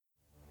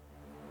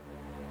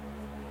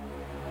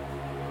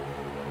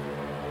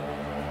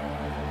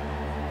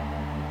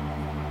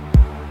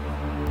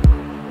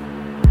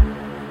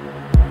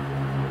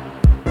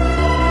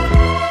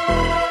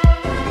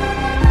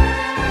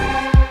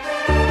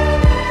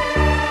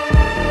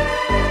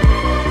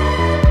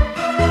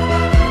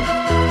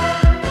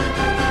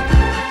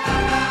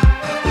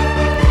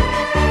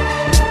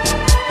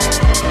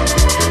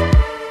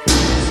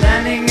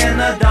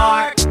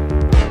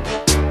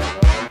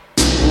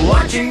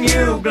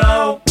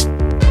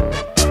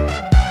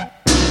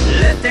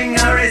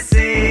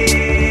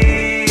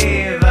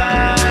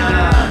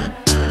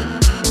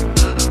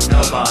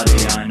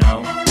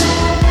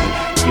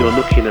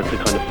looking at a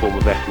kind of form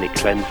of ethnic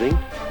cleansing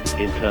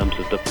in terms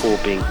of the poor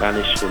being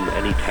banished from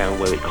any town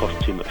where it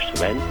costs too much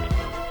to rent.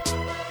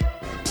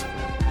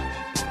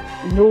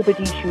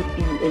 Nobody should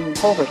be in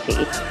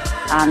poverty,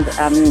 and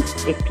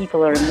if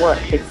people are in work,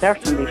 they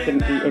certainly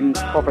shouldn't be in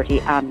poverty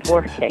and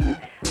working.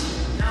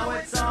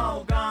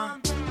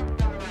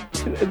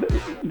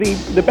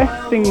 The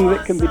best thing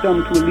that can be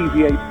done to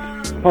alleviate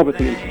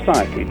poverty in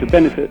society, to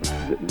benefit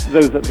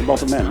those at the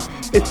bottom end,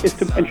 is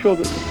to ensure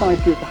that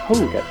society as a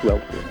whole gets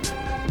wealthier.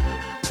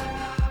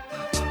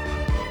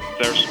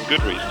 There are some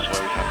good reasons why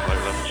we have low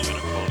levels of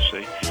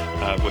inequality,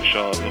 which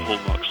are the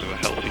hallmarks of a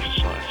healthy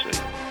society.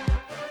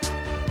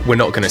 We're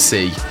not going to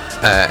see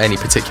any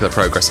particular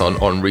progress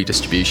on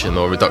redistribution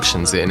or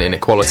reductions in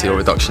inequality or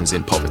reductions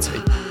in poverty.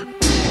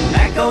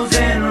 Echoes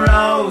in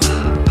rows,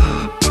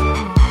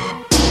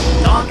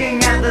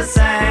 talking at the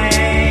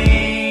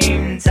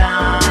same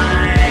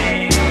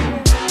time.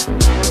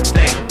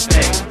 Big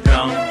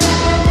drum.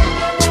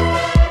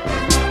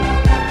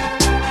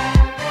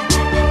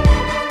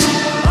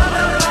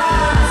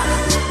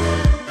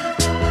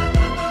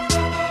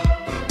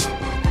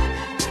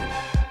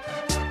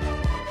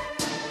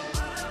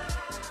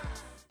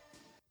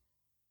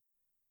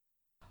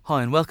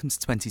 Hi and welcome to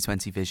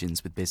 2020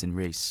 Visions with Biz and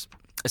Reese,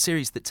 a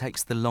series that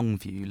takes the long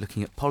view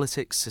looking at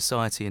politics,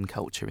 society and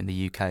culture in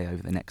the UK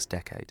over the next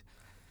decade.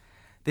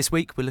 This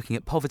week we're looking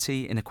at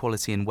poverty,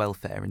 inequality and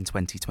welfare in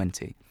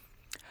 2020.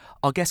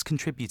 Our guest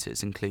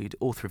contributors include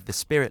author of The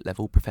Spirit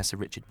Level, Professor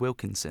Richard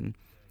Wilkinson,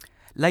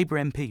 Labour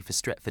MP for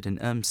Stretford and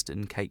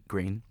Urmston, Kate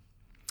Green,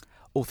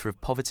 author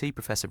of Poverty,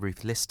 Professor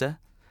Ruth Lister,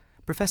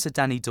 Professor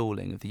Danny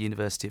Dorling of the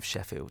University of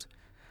Sheffield,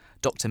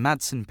 Dr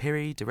Madsen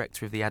Piri,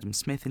 Director of the Adam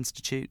Smith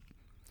Institute,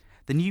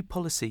 the New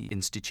Policy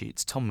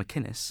Institute's Tom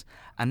McInnes,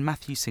 and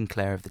Matthew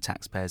Sinclair of the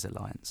Taxpayers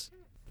Alliance.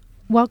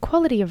 While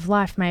quality of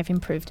life may have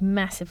improved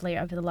massively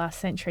over the last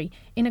century,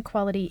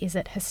 inequality is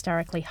at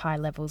historically high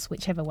levels,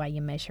 whichever way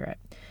you measure it.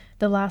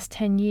 The last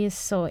 10 years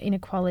saw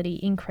inequality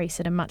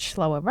increase at a much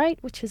slower rate,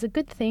 which is a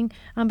good thing,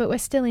 but we're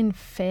still in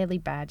fairly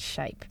bad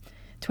shape.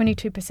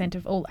 22%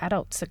 of all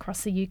adults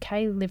across the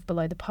UK live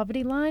below the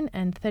poverty line,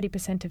 and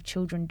 30% of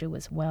children do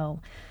as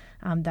well.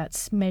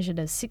 That's measured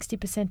as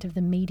 60% of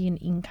the median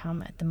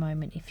income at the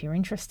moment, if you're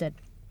interested.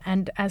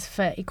 And as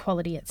for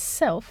equality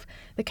itself,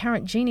 the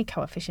current Gini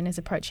coefficient is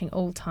approaching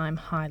all-time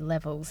high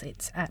levels.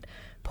 It's at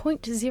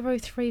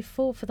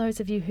 0.034 for those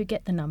of you who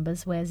get the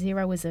numbers, where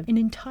 0 is an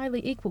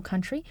entirely equal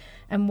country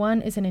and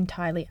 1 is an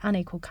entirely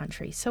unequal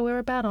country. So we're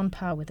about on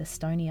par with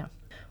Estonia.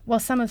 While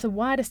some of the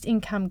widest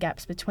income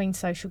gaps between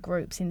social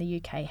groups in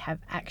the UK have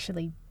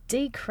actually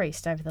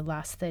decreased over the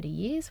last 30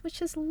 years,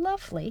 which is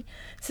lovely,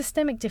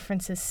 systemic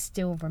differences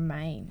still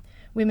remain.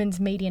 Women's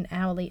median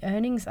hourly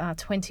earnings are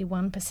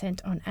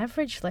 21% on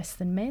average less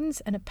than men's,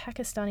 and a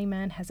Pakistani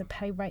man has a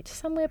pay rate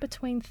somewhere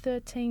between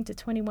 13 to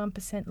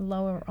 21%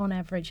 lower on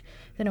average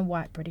than a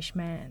white British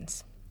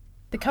man's.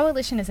 The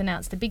Coalition has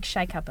announced a big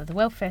shake-up of the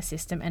welfare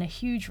system and a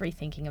huge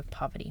rethinking of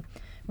poverty.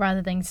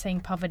 Rather than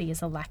seeing poverty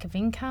as a lack of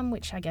income,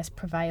 which I guess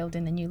prevailed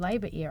in the New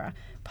Labour era,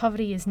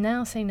 poverty is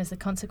now seen as the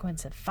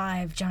consequence of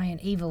 5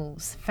 giant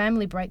evils: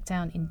 family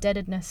breakdown,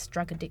 indebtedness,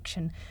 drug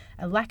addiction,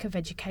 a lack of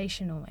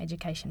education or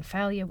education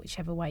failure,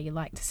 whichever way you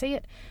like to see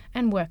it,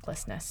 and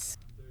worklessness.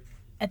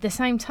 At the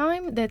same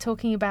time, they're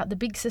talking about the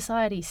big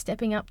society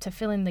stepping up to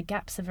fill in the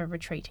gaps of a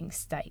retreating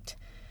state.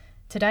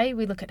 Today,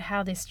 we look at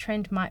how this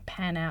trend might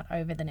pan out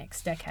over the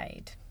next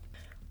decade.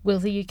 Will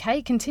the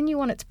UK continue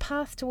on its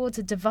path towards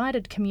a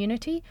divided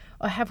community,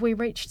 or have we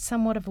reached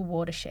somewhat of a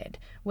watershed,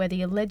 where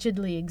the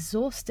allegedly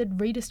exhausted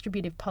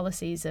redistributive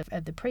policies of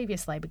the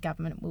previous Labour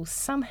government will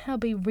somehow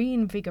be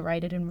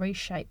reinvigorated and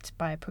reshaped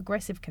by a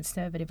progressive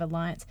Conservative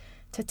alliance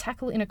to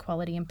tackle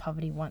inequality and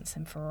poverty once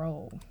and for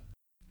all?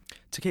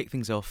 To kick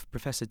things off,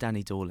 Professor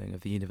Danny Dorling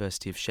of the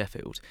University of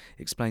Sheffield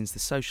explains the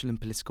social and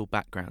political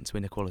background to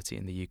inequality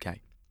in the UK.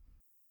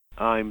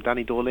 I'm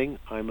Danny Dorling.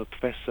 I'm a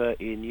professor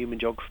in human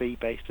geography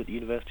based at the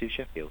University of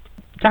Sheffield.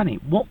 Danny,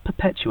 what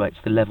perpetuates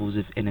the levels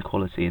of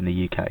inequality in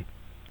the UK?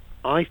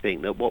 I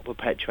think that what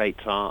perpetuates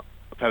our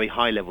very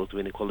high levels of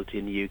inequality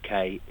in the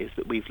UK is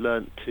that we've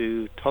learnt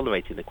to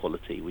tolerate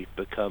inequality. We've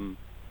become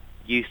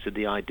used to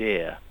the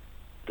idea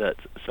that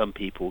some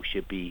people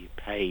should be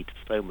paid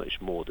so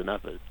much more than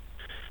others.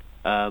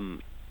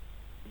 The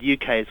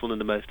UK is one of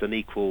the most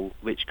unequal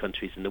rich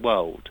countries in the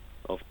world.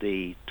 Of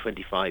the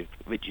 25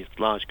 richest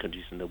large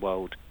countries in the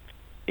world,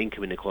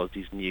 income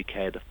inequalities in the UK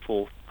are the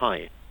 4th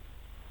highest,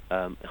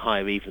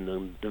 higher even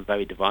than the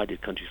very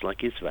divided countries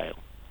like Israel.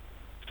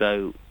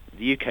 So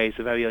the UK is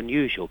a very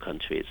unusual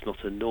country. It's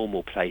not a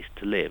normal place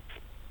to live.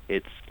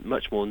 It's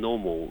much more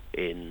normal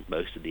in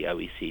most of the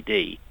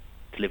OECD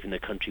to live in a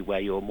country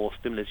where you're more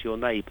similar to your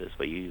neighbours,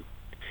 where you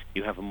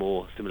have a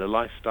more similar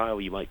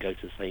lifestyle. You might go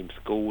to the same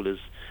school as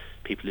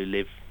people who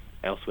live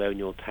elsewhere in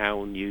your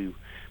town. You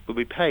will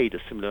be paid a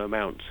similar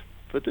amount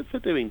for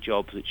doing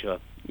jobs which are,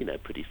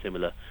 pretty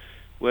similar.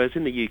 Whereas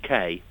in the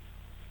UK,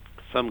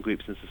 some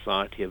groups in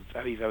society are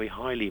very, very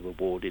highly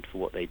rewarded for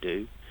what they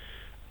do,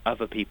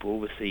 Other people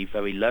receive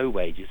very low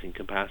wages in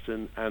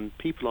comparison, and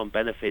people on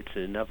benefits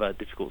and in other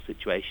difficult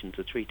situations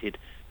are treated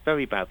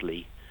very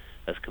badly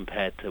as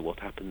compared to what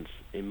happens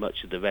in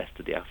much of the rest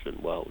of the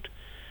affluent world.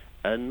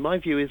 And my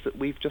view is that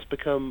we've just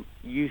become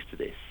used to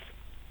this,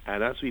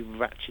 and as we've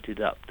ratcheted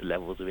up the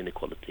levels of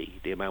inequality,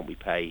 the amount we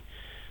pay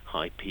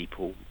high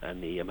people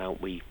and the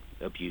amount we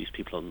abuse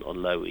people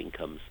on low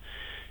incomes,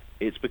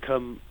 it's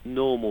become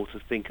normal to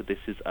think of this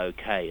as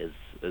okay,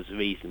 as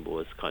reasonable,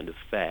 as kind of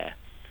fair.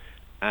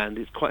 And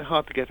it's quite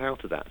hard to get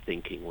out of that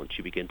thinking once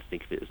you begin to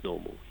think of it as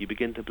normal. You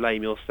begin to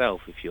blame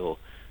yourself if you're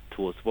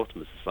towards the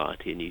bottom of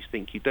society and you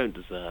think you don't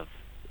deserve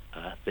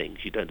things.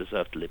 You don't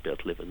deserve to be able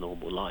to live a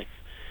normal life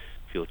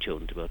for your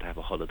children to be able to have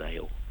a holiday,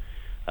 or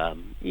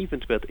even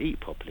to be able to eat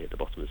properly at the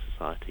bottom of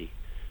society.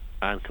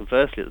 And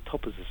conversely, at the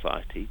top of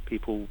society,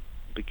 people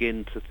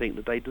begin to think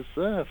that they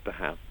deserve to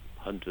have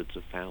hundreds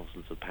of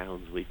thousands of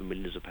pounds or even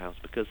millions of pounds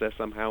because they're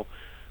somehow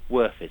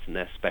worth it and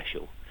they're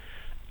special.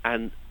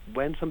 And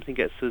when something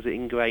gets as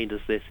ingrained as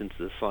this into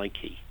the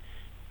psyche,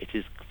 it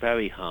is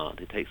very hard.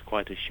 It takes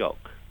quite a shock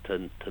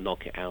to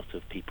knock it out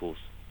of people's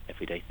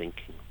everyday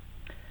thinking.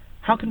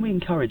 How can we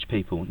encourage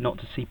people not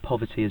to see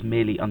poverty as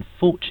merely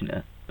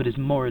unfortunate, but as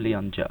morally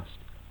unjust?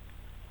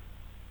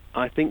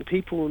 I think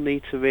people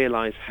need to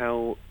realise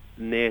how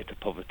near to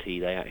poverty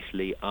they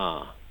actually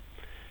are.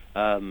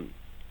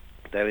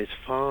 There is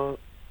far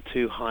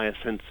too high a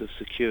sense of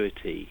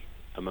security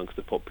amongst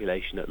the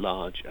population at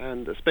large,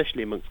 and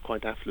especially amongst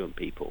quite affluent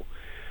people,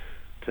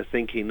 to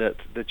thinking that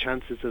the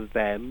chances of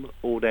them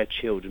or their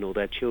children or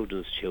their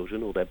children's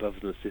children or their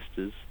brothers and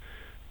sisters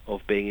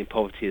of being in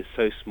poverty is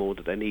so small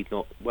that they need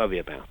not worry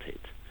about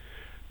it.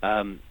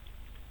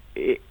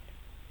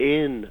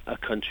 In a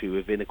country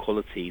with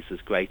inequalities as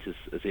great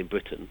as in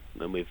Britain,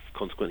 and with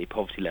consequently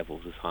poverty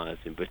levels as high as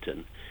in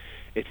Britain,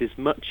 it is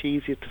much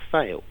easier to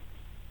fail,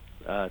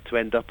 to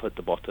end up at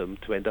the bottom,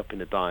 to end up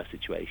in a dire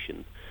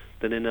situation,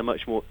 than in a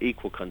much more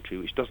equal country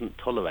which doesn't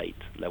tolerate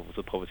levels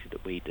of poverty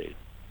that we do.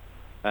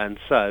 And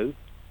so,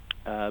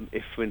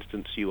 if for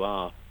instance you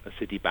are a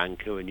city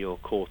banker and you're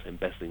caught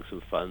embezzling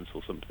some funds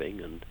or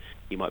something and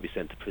you might be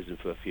sent to prison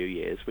for a few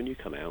years, when you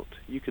come out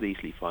you could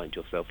easily find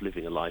yourself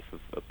living a life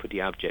of pretty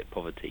abject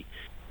poverty,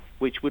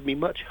 which would be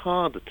much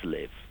harder to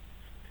live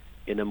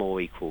in a more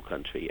equal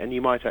country, and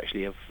you might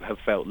actually have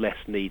felt less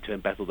need to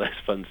embezzle those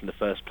funds in the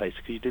first place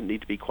because you didn't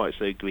need to be quite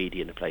so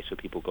greedy in a place where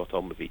people got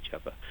on with each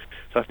other.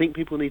 So I think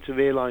people need to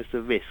realise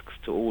the risks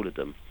to all of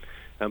them,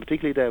 and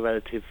particularly their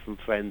relatives and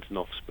friends and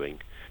offspring.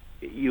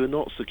 You are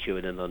not secure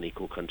in an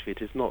unequal country.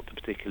 It is not a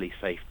particularly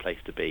safe place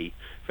to be.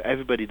 For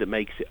everybody that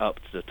makes it up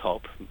to the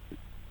top,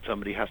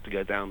 somebody has to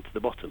go down to the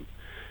bottom.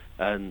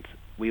 And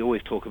we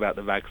always talk about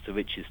the rags to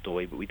riches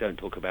story, but we don't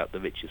talk about the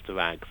riches to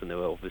rags, and there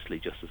are obviously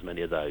just as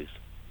many of those.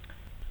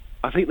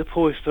 I think the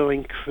poorest are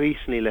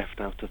increasingly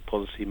left out of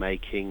policy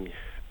making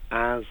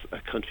as a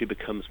country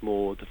becomes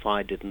more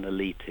divided and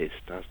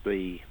elitist, as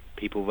the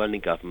people running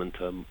government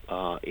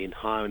are in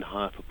higher and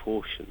higher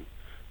proportion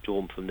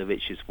drawn from the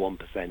richest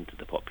 1% of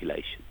the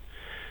population.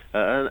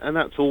 And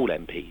that's all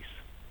MPs.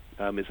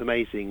 It's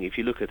amazing, if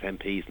you look at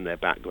MPs and their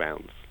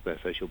backgrounds, their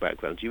social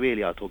backgrounds, you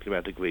really are talking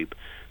about a group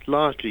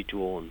largely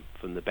drawn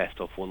from the best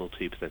off 1 or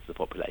 2% of the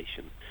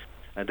population.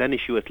 And then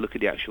if you were to look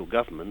at the actual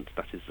government,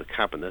 that is the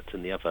cabinet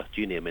and the other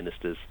junior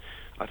ministers,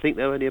 I think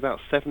there are only about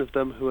 7 of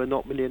them who are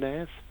not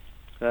millionaires.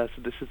 So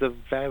this is a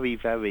very,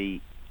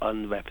 very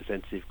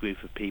unrepresentative group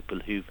of people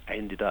who've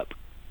ended up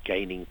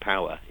gaining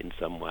power in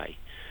some way.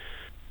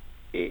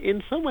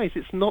 In some ways,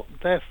 it's not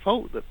their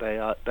fault that they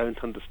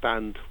don't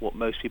understand what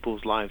most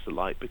people's lives are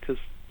like, because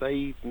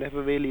they've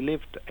never really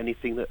lived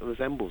anything that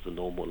resembles a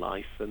normal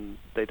life, and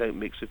they don't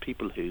mix with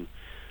people who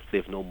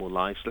live normal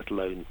lives, let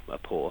alone are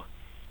poor.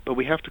 But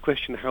we have to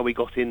question how we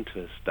got into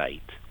a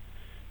state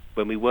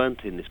when we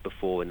weren't in this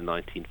before in the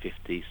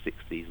 1950s,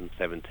 60s and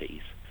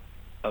 70s,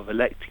 of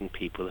electing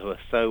people who are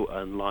so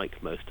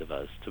unlike most of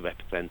us to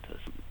represent us.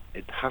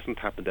 It hasn't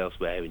happened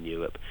elsewhere in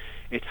Europe.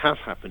 It has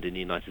happened in the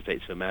United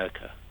States of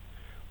America,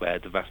 where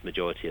the vast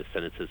majority of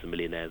senators are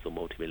millionaires or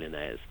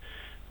multimillionaires.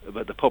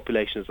 But the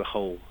population as a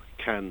whole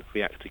can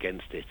react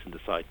against it and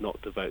decide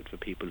not to vote for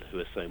people who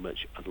are so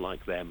much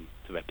unlike them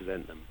to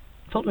represent them.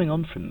 Following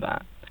on from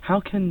that, how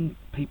can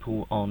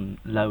people on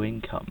low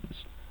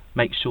incomes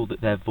make sure that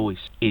their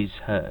voice is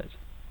heard?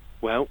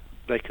 Well,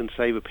 they can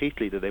say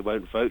repeatedly that they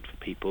won't vote for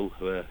people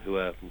who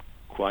are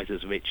quite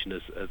as rich and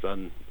as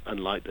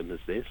unlike them as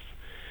this.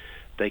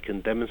 They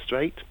can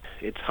demonstrate.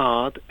 It's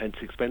hard and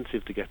it's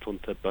expensive to get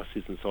onto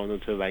buses and so on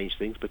and to arrange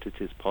things, but it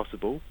is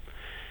possible.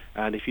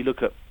 And if you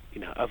look at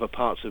other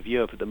parts of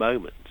Europe at the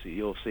moment,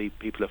 you'll see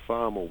people are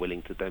far more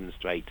willing to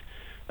demonstrate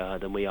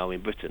than we are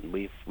in Britain.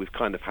 We've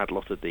kind of had a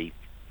lot of the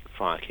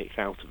fire kicked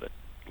out of it.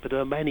 But there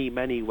are many,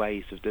 many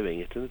ways of doing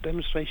it, and the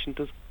demonstration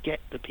does get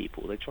the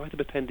people. They try to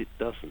pretend it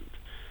doesn't.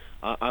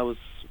 I was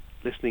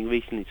listening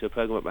recently to a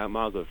programme about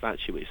Margaret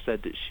Thatcher, which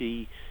said that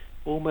she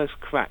almost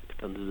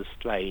cracked under the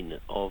strain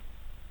of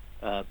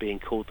being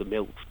called the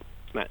milk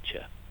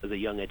snatcher as a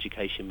young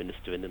education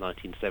minister in the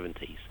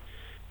 1970s.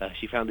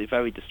 She found it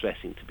very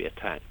distressing to be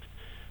attacked.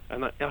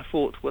 And I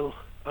thought, well,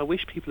 I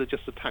wish people had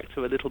just attacked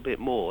her a little bit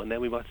more, and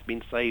then we might have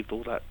been saved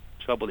all that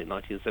trouble in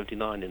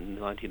 1979 and in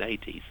the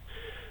 1980s.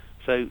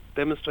 So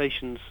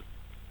demonstrations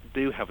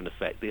do have an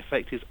effect. The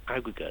effect is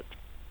aggregate.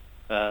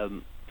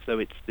 So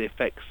it's the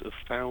effects of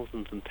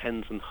thousands and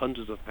tens and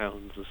hundreds of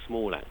thousands of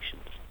small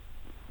actions.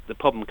 The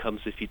problem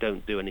comes if you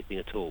don't do anything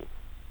at all.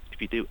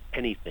 If you do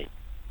anything,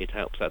 it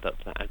helps add up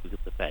to that aggregate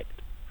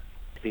effect.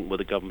 I think what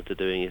the government are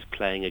doing is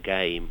playing a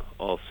game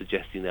of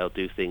suggesting they'll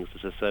do things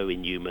that are so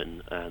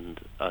inhuman and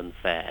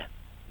unfair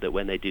that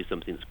when they do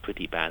something that's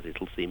pretty bad,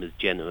 it'll seem as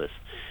generous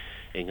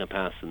in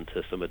comparison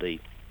to some of the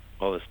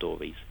horror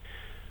stories.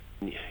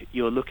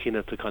 You're looking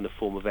at a kind of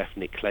form of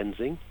ethnic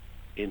cleansing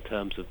in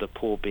terms of the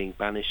poor being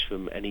banished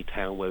from any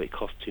town where it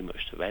costs too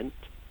much to rent.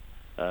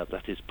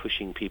 That is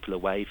pushing people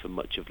away from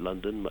much of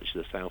London, much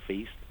of the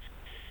southeast,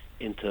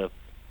 into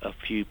a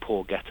few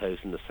poor ghettos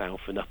in the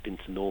south and up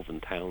into northern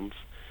towns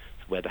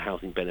where the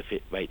housing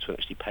benefit rates will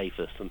actually pay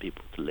for some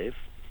people to live.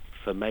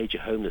 For major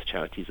homeless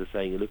charities are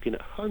saying you're looking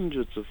at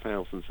hundreds of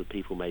thousands of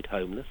people made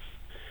homeless.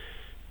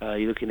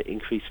 You're looking at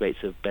increased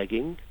rates of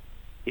begging.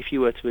 If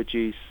you were to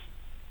reduce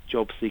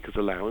job seekers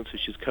allowance,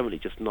 which is currently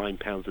just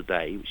 £9 a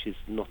day, which is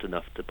not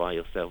enough to buy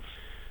yourself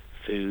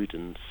food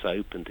and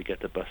soap and to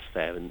get a bus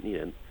fare,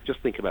 and just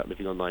think about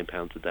living on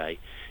 £9 a day.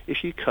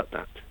 If you cut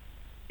that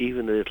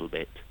even a little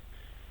bit,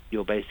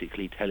 you're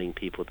basically telling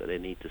people that they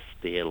need to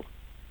steal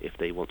if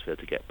they want to be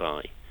able to get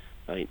by.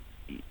 I mean,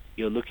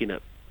 you're looking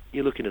at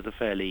a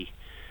fairly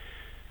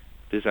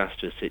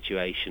disastrous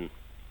situation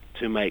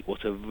to make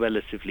what are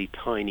relatively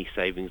tiny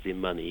savings in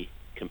money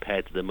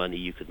compared to the money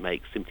you could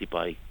make simply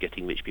by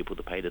getting rich people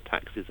to pay the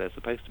taxes they're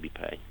supposed to be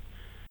paying.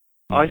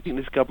 I think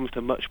this government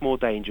are much more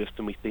dangerous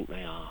than we think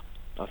they are.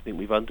 I think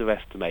we've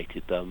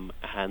underestimated them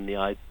and the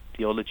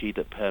ideology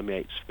that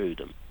permeates through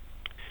them.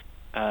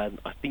 And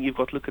I think you've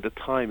got to look at the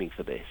timing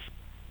for this.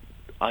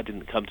 I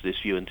didn't come to this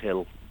view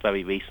until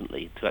very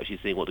recently, to actually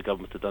seeing what the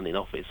government had done in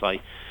office.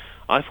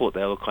 I thought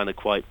they were kind of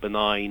quite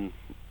benign,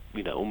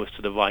 almost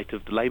to the right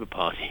of the Labour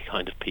Party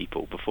kind of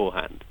people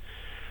beforehand.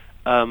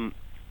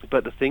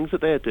 But the things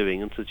that they're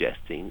doing and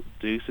suggesting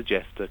do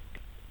suggest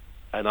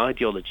an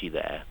ideology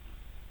there,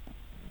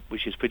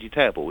 which is pretty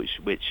terrible,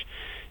 which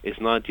is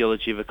an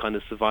ideology of a kind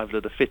of survival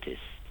of the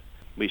fittest,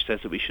 which says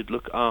that we should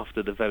look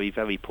after the very,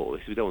 very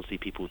poorest. We don't want to see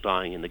people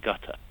dying in the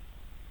gutter.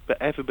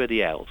 But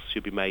everybody else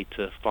should be made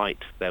to fight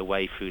their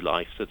way through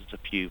life so that a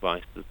few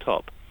rise to the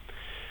top.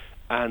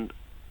 And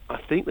I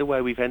think the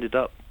way we've ended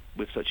up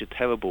with such a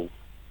terrible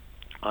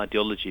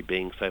ideology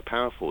being so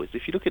powerful is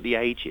if you look at the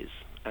ages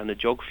and the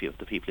geography of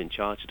the people in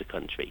charge of the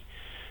country,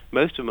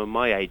 most of them are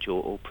my age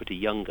or pretty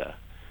younger,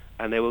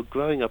 and they were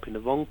growing up in the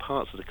wrong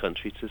parts of the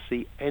country to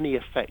see any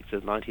effect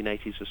of the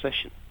 1980s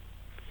recession.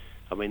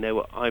 I mean, they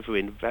were either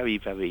in very,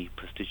 very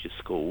prestigious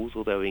schools,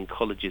 or they were in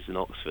colleges in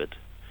Oxford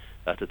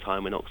at a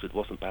time when Oxford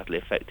wasn't badly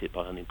affected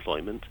by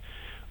unemployment,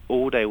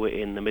 or they were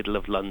in the middle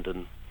of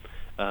London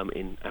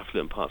in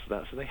affluent parts of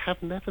that. So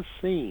they've never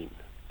seen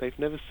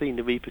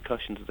the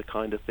repercussions of the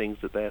kind of things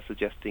that they're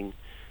suggesting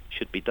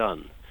should be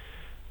done.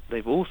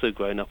 They've also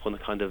grown up on a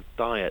kind of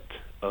diet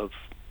of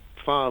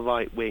far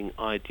right-wing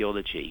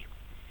ideology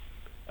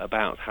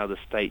about how the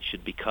state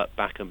should be cut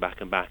back and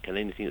back and back, and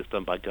anything that's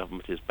done by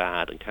government is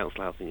bad, and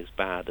council housing is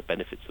bad, the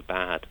benefits are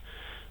bad,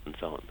 and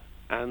so on.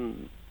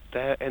 And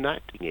they're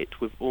enacting it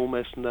with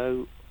almost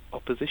no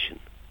opposition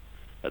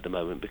at the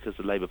moment because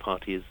the Labour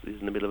Party is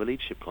in the middle of a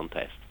leadership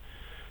contest.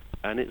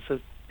 And it's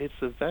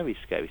a very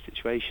scary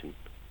situation.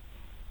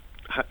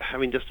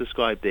 Having just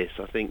described this,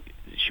 I think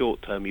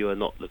short term you are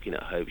not looking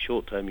at hope.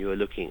 Short term you are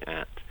looking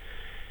at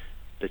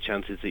the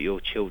chances that your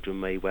children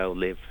may well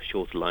live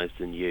shorter lives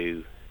than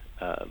you,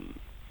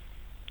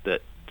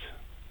 that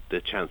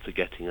the chance of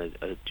getting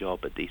a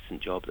job, a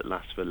decent job that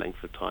lasts for a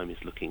length of time is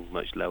looking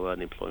much lower.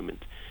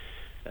 Unemployment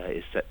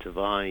is set to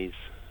rise.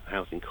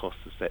 Housing costs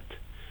are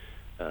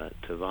set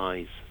to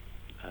rise.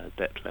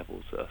 Debt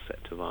levels are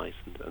set to rise,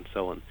 and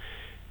so on.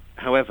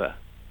 However,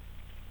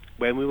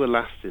 when we were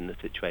last in a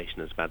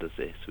situation as bad as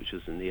this, which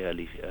was in the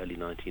early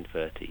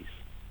 1930s,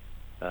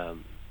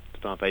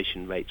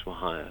 starvation rates were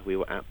higher. We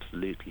were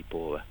absolutely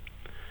poorer,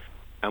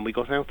 and we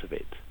got out of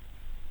it.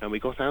 And we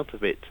got out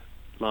of it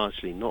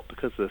largely not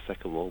because of the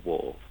Second World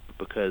War, but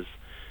because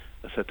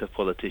a set of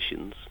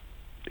politicians,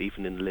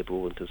 even in the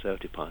Liberal and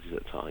Conservative parties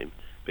at the time,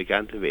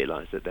 began to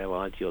realise that their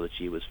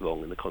ideology was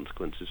wrong and the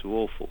consequences were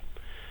awful.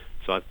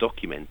 So I've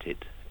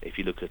documented, if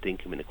you look at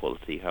income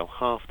inequality, how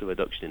half the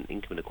reduction in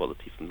income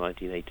inequality from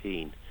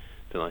 1918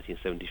 to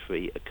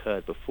 1973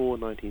 occurred before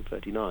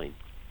 1939.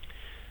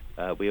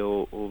 We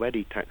were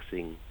already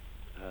taxing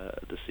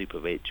the super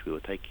rich. We were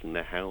taking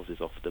their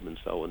houses off them and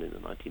so on in the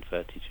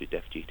 1930s through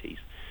death duties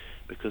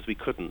because we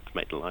couldn't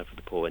make the life of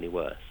the poor any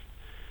worse.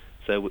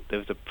 So there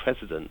was a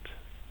precedent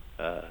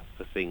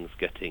for things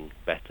getting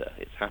better.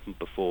 It's happened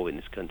before in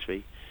this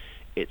country.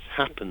 It's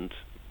happened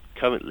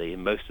currently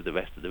in most of the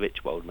rest of the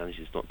rich world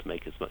manages not to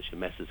make as much a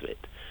mess of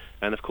it.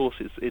 And of course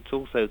it's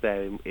also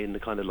there in the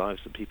kind of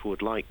lives that people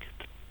would like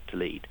to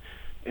lead.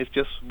 It's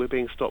just we're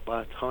being stopped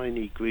by a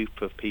tiny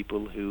group of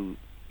people who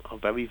are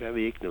very,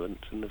 very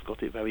ignorant and have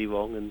got it very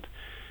wrong, and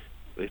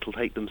it'll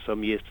take them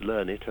some years to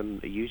learn it,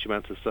 and a huge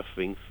amount of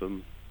suffering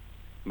from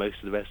most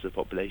of the rest of the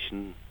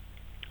population,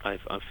 I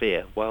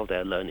fear, while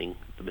they're learning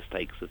the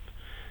mistakes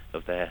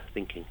of their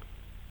thinking.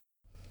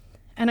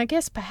 And I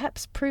guess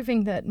perhaps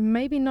proving that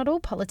maybe not all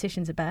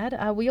politicians are bad,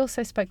 we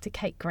also spoke to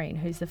Kate Green,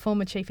 who's the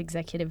former Chief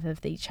Executive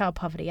of the Child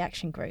Poverty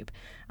Action Group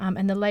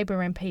and the Labor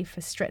MP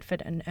for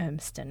Stretford and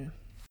Urmston.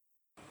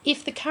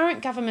 If the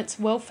current government's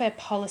welfare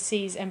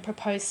policies and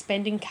proposed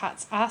spending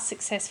cuts are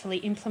successfully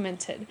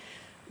implemented,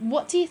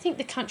 what do you think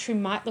the country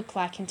might look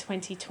like in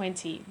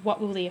 2020?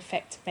 What will the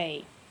effect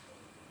be?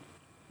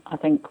 I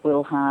think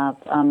we'll have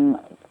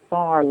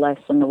far less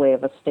in the way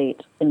of a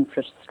state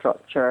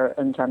infrastructure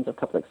in terms of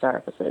public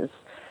services.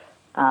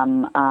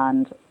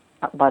 And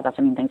by that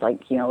I mean things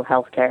like,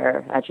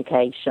 healthcare,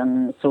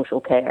 education, social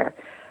care.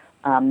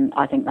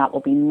 I think that will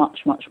be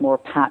much, much more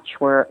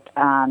patchwork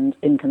and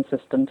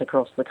inconsistent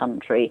across the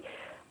country.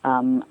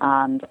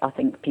 And I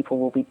think people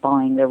will be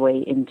buying their way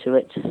into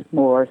it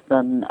more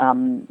than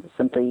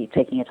simply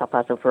taking it up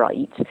as of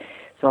right.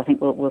 So I think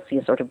we'll see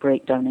a sort of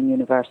breakdown in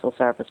universal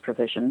service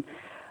provision.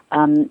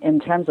 In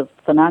terms of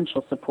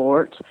financial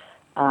support,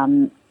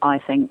 I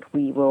think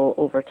we will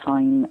over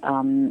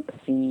time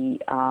see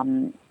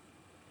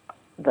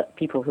that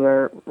people who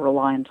are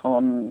reliant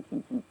on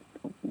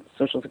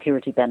social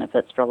security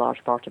benefits for a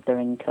large part of their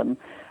income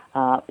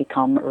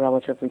become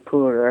relatively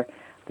poorer.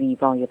 The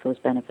value of those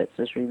benefits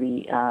is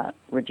really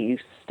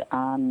reduced,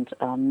 and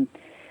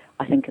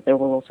I think that there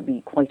will also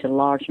be quite a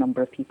large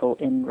number of people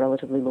in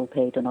relatively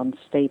low-paid and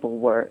unstable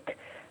work,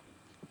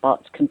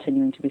 but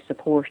continuing to be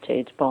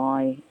supported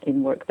by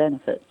in-work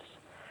benefits.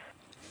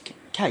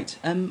 Kate,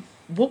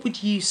 what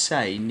would you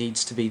say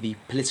needs to be the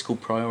political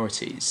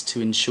priorities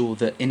to ensure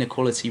that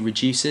inequality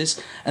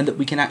reduces and that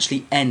we can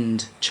actually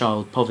end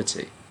child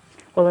poverty?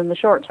 Well, in the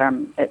short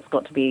term, it's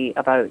got to be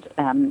about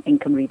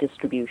income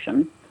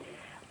redistribution.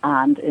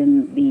 And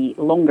in the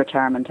longer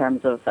term, in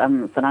terms of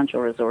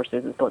financial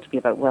resources, it's got to be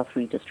about wealth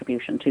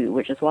redistribution too,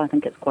 which is why I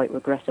think it's quite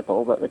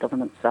regrettable that the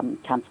government's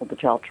cancelled the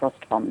Child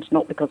Trust Fund,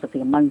 not because of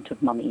the amount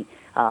of money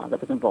that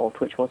was involved,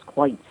 which was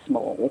quite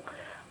small,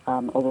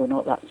 although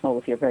not that small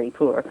if you're very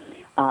poor,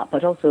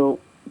 but also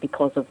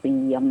because of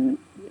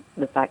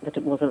the fact that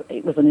it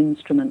was an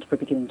instrument for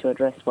beginning to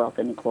address wealth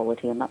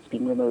inequality, and that's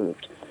been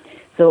removed.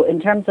 So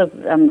in terms of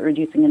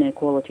reducing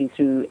inequality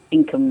through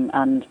income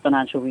and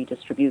financial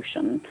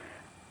redistribution,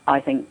 I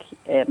think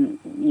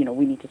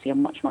we need to see a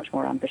much, much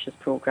more ambitious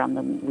programme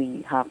than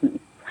we have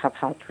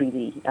had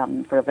really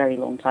for a very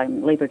long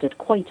time. Labour did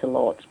quite a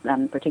lot,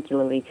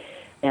 particularly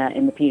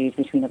in the period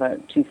between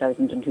about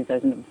 2000 and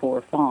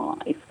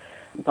 2004-05.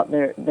 But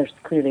there's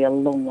clearly a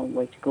long, long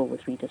way to go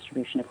with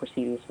redistribution if we're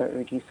serious about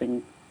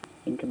reducing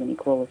income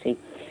inequality.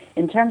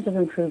 In terms of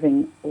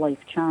improving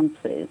life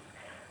chances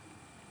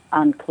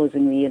and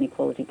closing the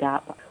inequality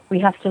gap, we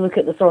have to look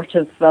at the sort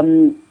of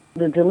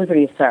the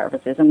delivery of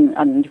services,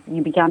 and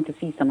you began to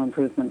see some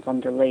improvements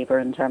under Labour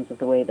in terms of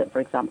the way that,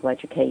 for example,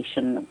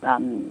 education,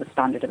 the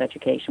standard of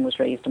education was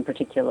raised, and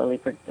particularly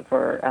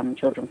for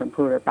children from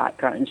poorer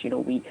backgrounds.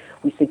 We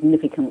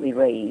significantly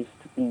raised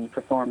the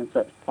performance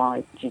at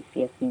 5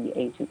 GCSE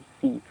A to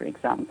C, for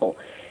example.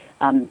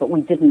 But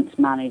we didn't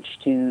manage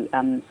to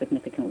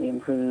significantly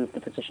improve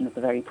the position of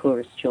the very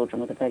poorest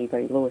children with the very,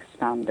 very lowest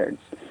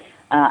standards.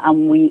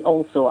 And we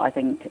also, I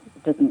think,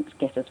 didn't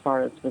get as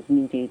far as was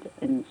needed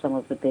in some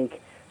of the big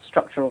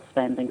structural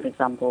spending, for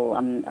example,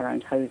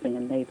 around housing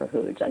and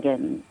neighbourhood.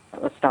 Again,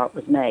 a start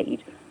was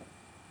made,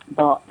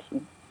 but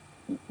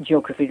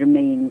geography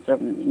remains, a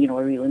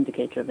real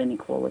indicator of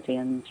inequality,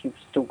 and you've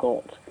still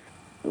got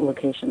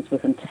locations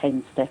with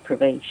intense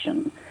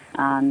deprivation,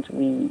 and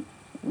we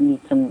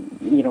need some,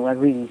 a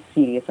really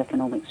serious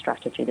economic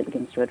strategy that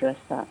begins to address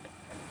that.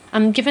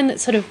 Given that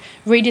sort of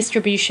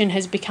redistribution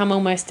has become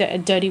almost a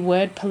dirty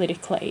word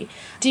politically,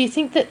 do you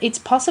think that it's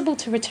possible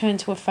to return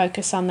to a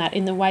focus on that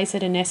in the ways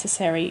that are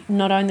necessary,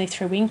 not only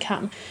through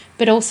income,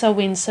 but also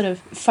in sort of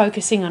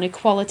focusing on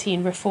equality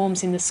and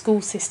reforms in the school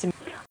system?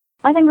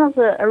 I think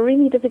that's a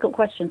really difficult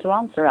question to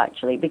answer,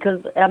 actually,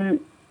 because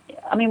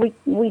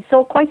we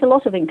saw quite a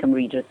lot of income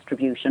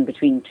redistribution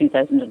between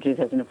 2000 and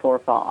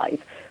 2004-05,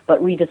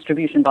 but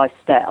redistribution by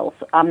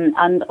stealth,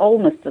 and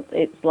almost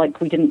it's like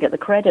we didn't get the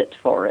credit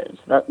for it.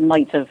 That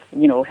might have,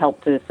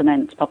 helped to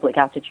cement public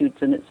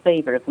attitudes in its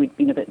favour if we'd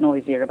been a bit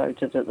noisier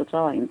about it at the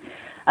time.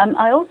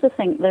 I also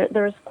think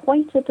there is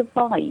quite a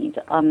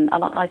divide, and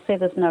I say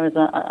this now as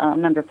a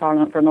Member of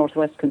Parliament for a North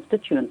West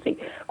constituency,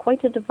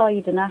 quite a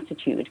divide in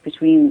attitude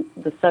between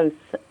the South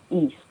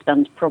East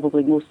and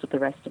probably most of the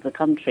rest of the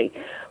country,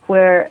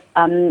 where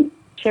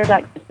shared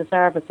access to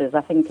services,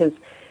 I think, is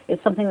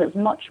something that's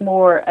much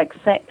more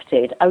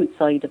accepted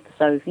outside of the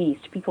South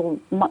East. People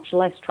much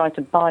less try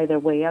to buy their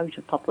way out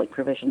of public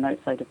provision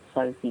outside of the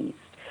South East.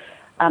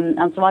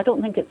 And so I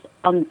don't think it's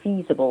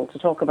unfeasible to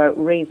talk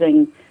about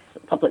raising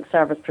public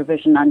service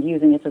provision and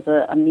using it as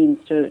a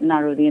means to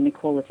narrow the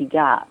inequality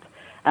gap.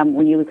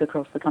 when you look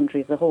across the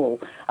country as a whole.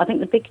 I think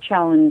the big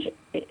challenge,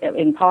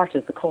 in part,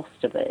 is the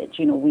cost of it.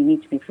 We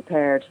need to be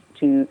prepared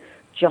to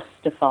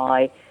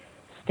justify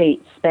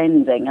state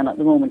spending, and at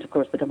the moment, of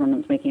course, the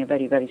government's making a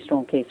very, very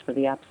strong case for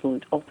the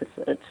absolute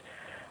opposite.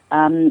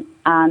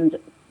 And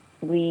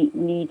we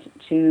need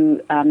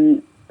to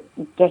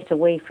get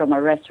away from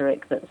a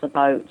rhetoric that's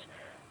about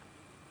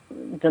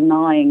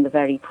denying the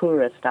very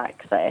poorest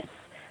access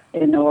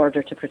in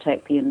order to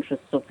protect the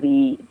interests of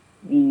the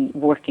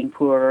working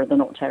poor or the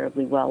not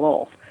terribly well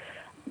off.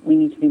 We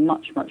need to be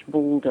much, much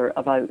bolder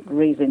about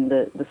raising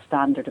the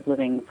standard of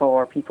living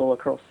for people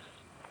across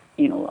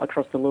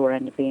the lower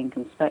end of the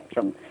income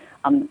spectrum,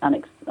 and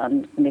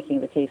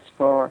making the case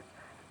for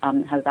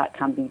how that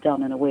can be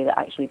done in a way that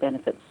actually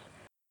benefits.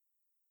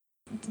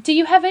 Do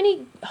you have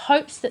any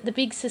hopes that the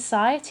big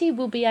society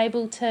will be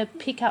able to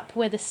pick up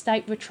where the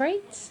state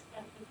retreats?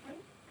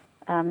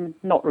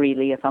 Not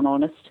really, if I'm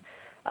honest.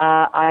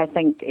 I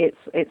think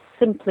it's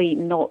simply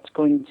not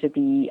going to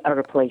be a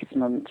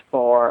replacement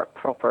for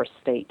proper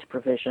state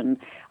provision.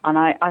 And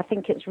I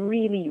think it's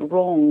really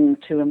wrong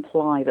to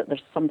imply that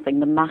there's something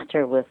the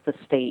matter with the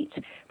state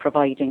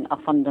providing a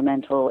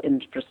fundamental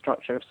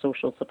infrastructure of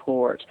social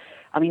support.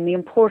 I mean, the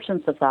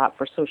importance of that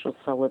for social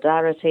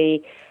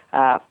solidarity,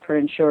 for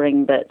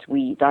ensuring that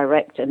we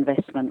direct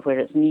investment where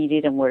it's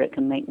needed and where it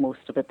can make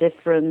most of a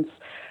difference,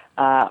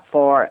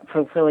 for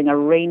fulfilling a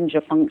range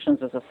of functions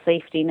as a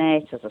safety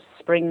net, as a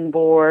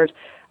springboard,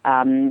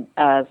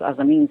 as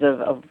a means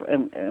of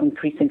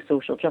increasing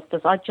social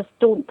justice. I just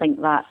don't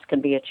think that can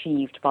be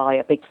achieved by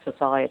a big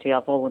society,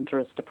 a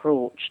voluntarist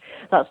approach.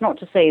 That's not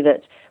to say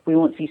that we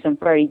won't see some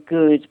very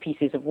good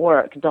pieces of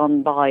work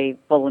done by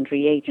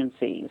voluntary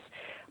agencies,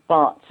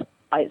 but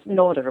it's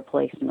not a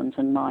replacement,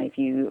 in my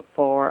view,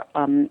 for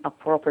a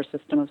proper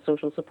system of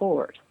social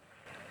support.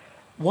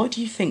 Why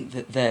do you think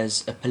that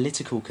there's a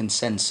political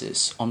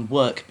consensus on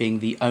work being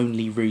the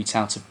only route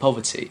out of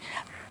poverty?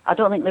 I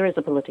don't think there is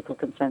a political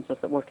consensus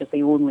that work is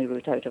the only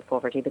route out of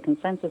poverty. The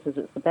consensus is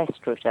it's the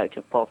best route out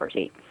of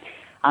poverty.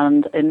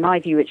 And in my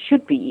view, it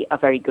should be a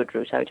very good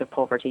route out of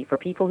poverty for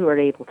people who are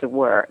able to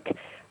work.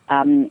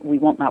 We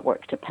want that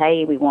work to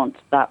pay. We want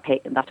that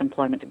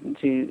employment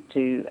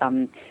to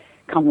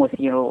come with,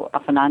 a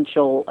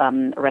financial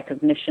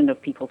recognition of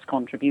people's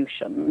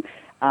contribution.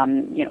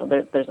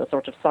 There's a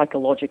sort of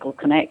psychological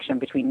connection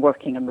between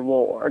working and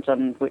rewards,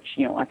 and which,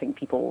 I think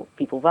people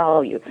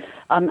value.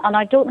 And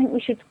I don't think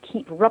we should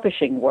keep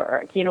rubbishing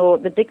work.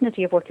 The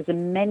dignity of work is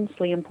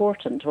immensely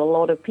important to a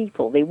lot of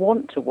people. They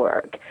want to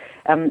work.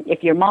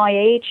 If you're my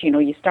age,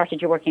 you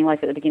started your working life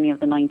at the beginning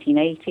of the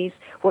 1980s,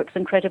 work's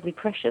incredibly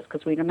precious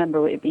because we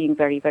remember it being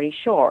very, very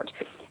short.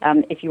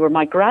 If you were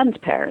my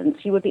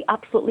grandparents, you would be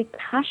absolutely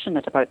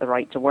passionate about the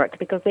right to work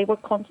because they were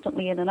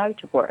constantly in and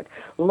out of work.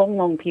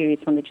 Long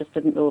periods when they just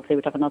didn't know if they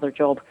would have another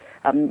job,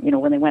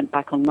 when they went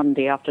back on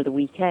Monday after the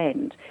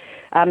weekend.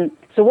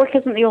 So work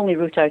isn't the only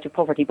route out of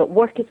poverty, but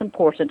work is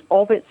important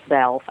of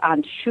itself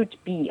and should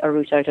be a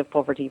route out of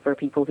poverty for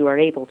people who are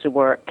able to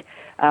work,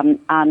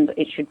 and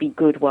it should be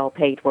good,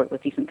 well-paid work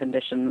with decent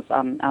conditions,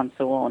 and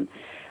so on.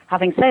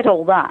 Having said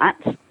all that,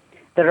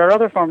 there are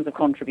other forms of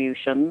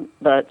contribution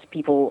that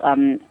people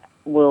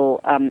will,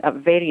 at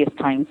various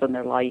times in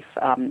their life,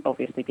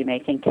 obviously be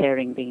making,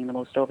 caring being the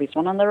most obvious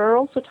one. And there are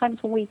also times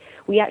when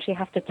we actually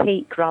have to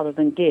take rather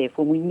than give,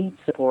 when we need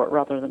support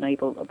rather than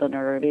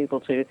are able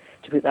to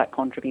put that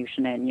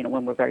contribution in,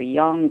 when we're very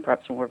young,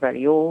 perhaps when we're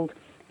very old,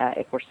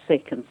 if we're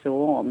sick and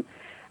so on.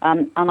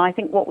 And I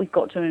think what we've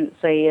got to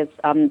say is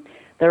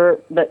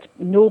that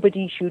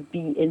nobody should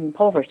be in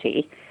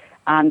poverty.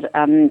 And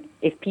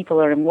if people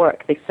are in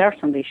work, they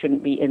certainly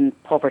shouldn't be in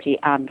poverty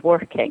and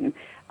working,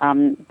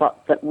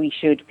 but that we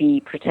should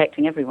be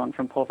protecting everyone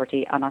from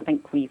poverty. And I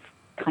think we've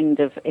kind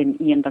of,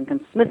 in Ian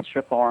Duncan Smith's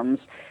reforms,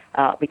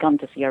 begun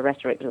to see a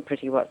rhetoric that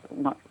pretty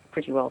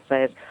well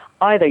says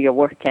either you're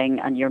working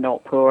and you're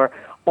not poor,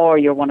 or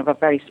you're one of a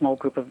very small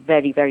group of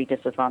very, very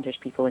disadvantaged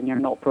people and you're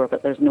not poor,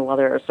 but there's no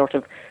other sort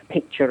of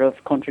picture of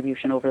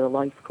contribution over the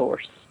life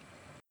course.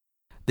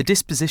 The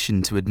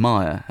disposition to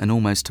admire and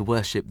almost to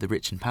worship the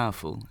rich and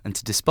powerful, and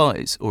to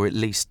despise, or at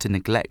least to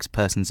neglect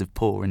persons of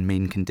poor and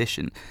mean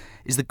condition,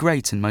 is the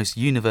great and most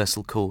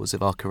universal cause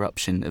of our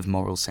corruption of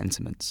moral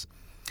sentiments.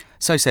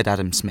 So said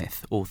Adam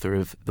Smith, author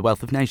of The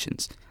Wealth of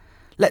Nations.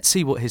 Let's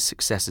see what his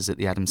successors at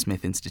the Adam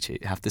Smith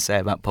Institute have to say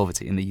about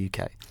poverty in the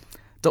UK.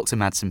 Dr.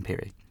 Madsen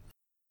Pirie.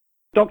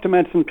 Dr.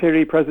 Madsen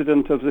Pirie,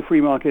 President of the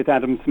Free Market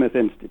Adam Smith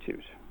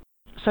Institute.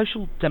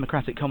 Social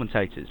democratic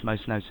commentators,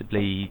 most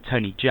notably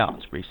Tony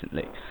Judd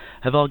recently,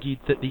 have argued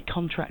that the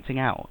contracting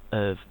out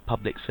of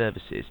public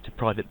services to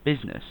private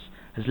business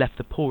has left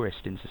the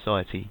poorest in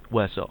society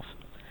worse off.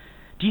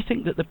 Do you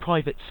think that the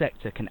private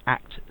sector can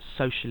act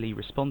socially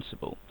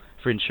responsible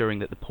for ensuring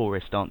that the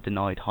poorest aren't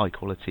denied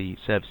high-quality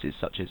services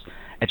such as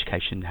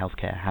education,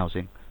 healthcare,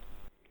 housing?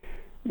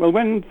 Well,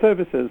 when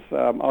services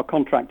are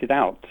contracted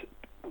out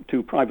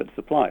to private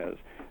suppliers,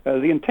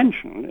 the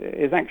intention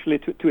is actually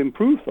to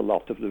improve the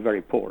lot of the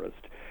very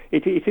poorest.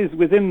 It is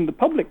within the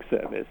public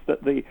service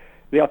that the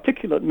the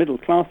articulate middle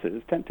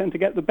classes tend to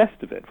get the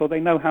best of it, for they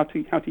know how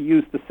to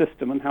use the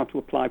system and how to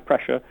apply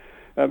pressure.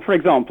 For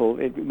example,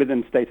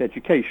 within state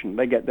education,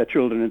 they get their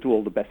children into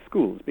all the best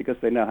schools because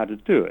they know how to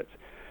do it.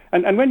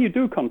 And when you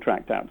do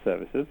contract out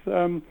services,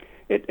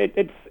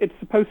 it's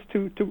supposed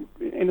to,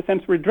 in a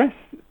sense, redress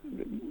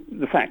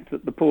the fact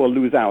that the poor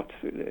lose out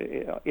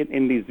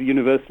in these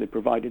universally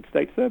provided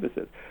state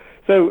services.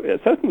 So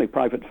certainly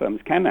private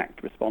firms can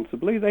act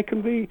responsibly. They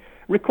can be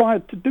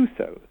required to do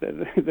so.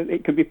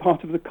 It can be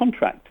part of the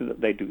contract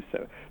that they do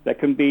so. There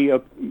can be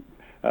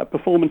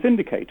performance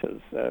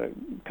indicators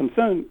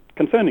concerning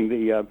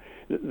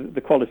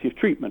the quality of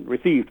treatment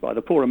received by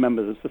the poorer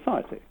members of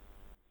society.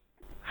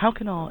 How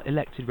can our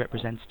elected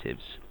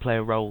representatives play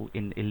a role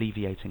in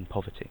alleviating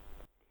poverty?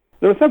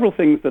 There are several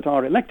things that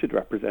our elected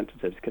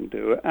representatives can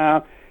do.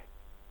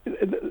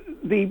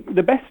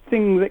 The best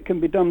thing that can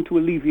be done to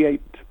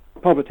alleviate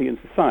poverty in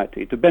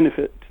society, to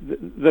benefit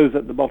those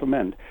at the bottom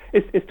end,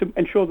 is to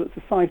ensure that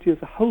society as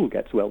a whole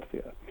gets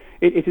wealthier.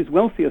 It is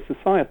wealthier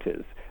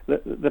societies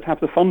that have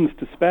the funds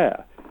to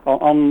spare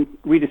on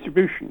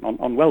redistribution,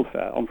 on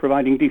welfare, on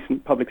providing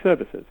decent public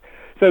services.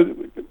 So,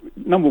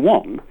 number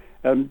one,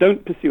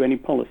 don't pursue any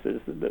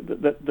policies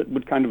that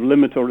would kind of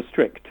limit or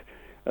restrict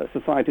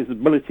society's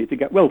ability to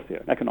get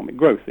wealthier, economic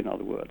growth, in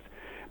other words.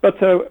 But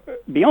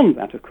beyond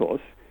that, of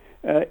course,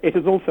 it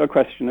is also a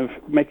question of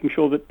making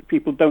sure that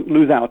people don't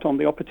lose out on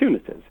the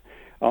opportunities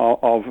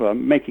of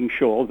making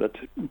sure that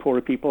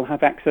poorer people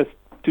have access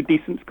to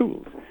decent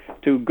schools,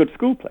 to good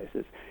school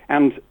places.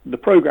 And the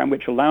program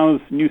which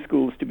allows new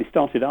schools to be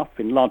started up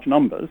in large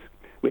numbers,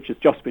 which has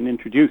just been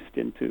introduced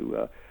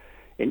into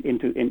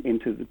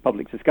the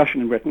public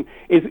discussion in Britain,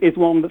 is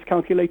one that's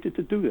calculated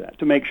to do that,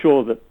 to make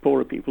sure that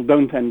poorer people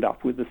don't end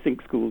up with the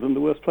sink schools in the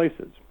worst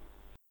places.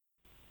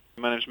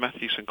 My name is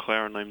Matthew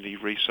Sinclair and I'm the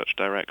Research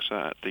Director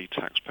at the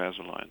Taxpayers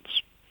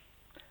Alliance.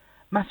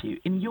 Matthew,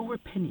 in your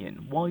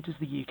opinion, why does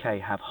the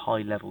UK have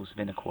high levels of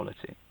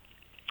inequality?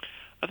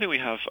 I think we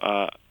have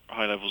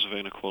high levels of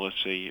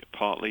inequality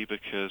partly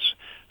because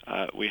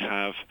we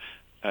have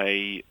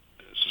a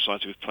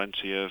society with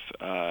plenty of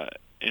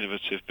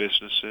innovative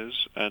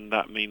businesses, and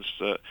that means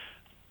that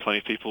plenty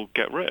of people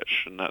get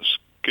rich, and that's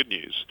good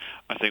news.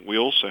 I think we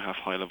also have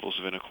high levels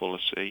of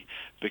inequality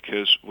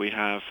because we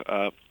have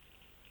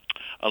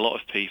a lot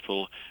of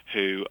people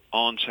who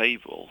aren't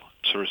able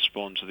to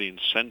respond to the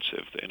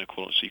incentive that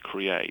inequality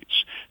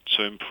creates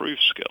to improve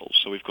skills.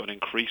 So we've got an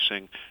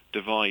increasing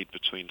divide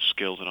between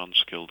skilled and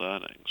unskilled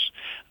earnings.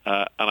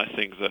 And I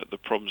think that the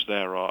problems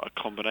there are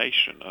a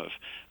combination of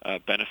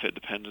benefit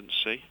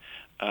dependency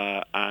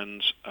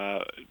and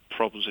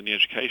problems in the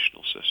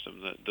educational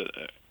system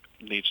that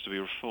needs to be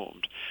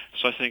reformed.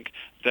 So I think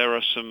there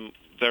are some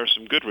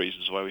good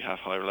reasons why we have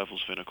higher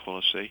levels of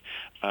inequality,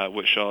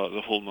 which are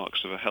the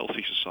hallmarks of a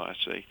healthy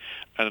society,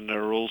 and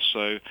there are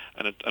also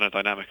and a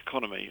dynamic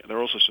economy. There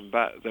are also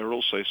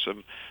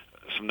some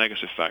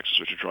negative factors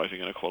which are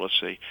driving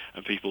inequality,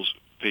 and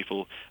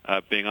people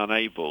being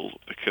unable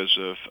because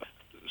of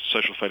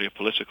social failure,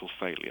 political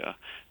failure,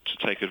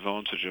 to take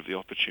advantage of the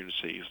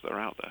opportunities that are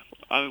out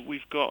there.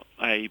 We've got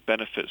a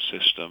benefit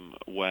system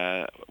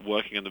where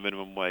working in the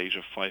minimum wage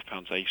of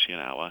 £5.80 an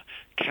hour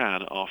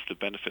can, after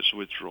benefits are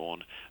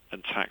withdrawn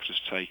and taxes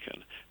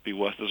taken, be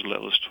worth as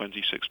little as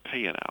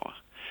 26p an hour.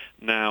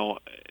 Now,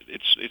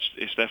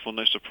 it's therefore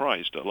no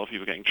surprise that a lot of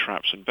people are getting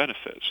traps on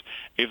benefits.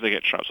 If they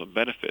get traps on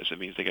benefits, it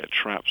means they get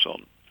traps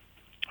on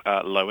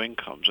low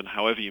incomes, and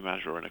however you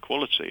measure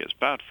inequality, it's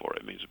bad for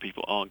it. It means that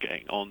people aren't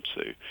getting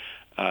onto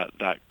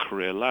that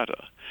career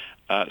ladder.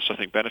 So I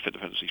think benefit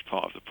dependency is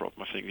part of the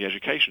problem. I think the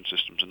education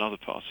system is another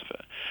part of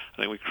it. I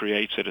think we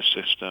created a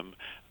system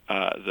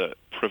that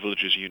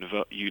privileges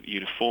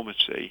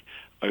uniformity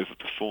over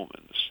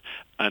performance,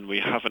 and we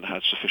haven't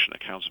had sufficient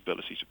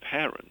accountability to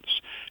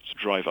parents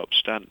to drive up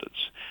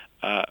standards,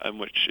 and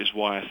which is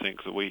why I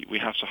think that we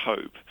have to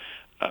hope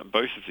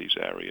both of these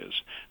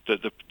areas, that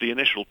the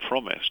initial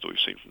promise that we've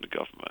seen from the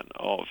government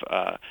of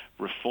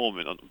reform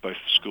in both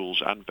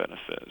schools and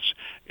benefits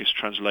is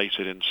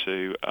translated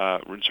into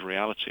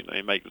reality, and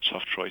they make the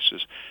tough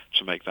choices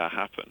to make that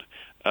happen.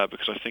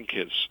 Because I think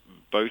it's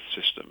both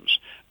systems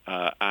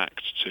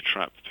act to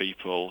trap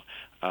people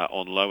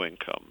on low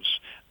incomes,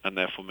 and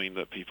therefore mean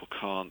that people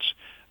can't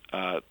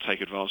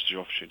take advantage of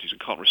opportunities and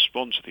can't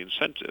respond to the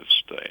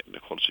incentives that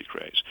inequality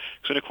creates.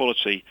 Because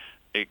inequality,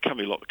 it can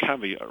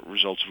be a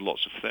result of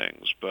lots of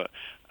things, but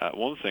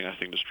one thing I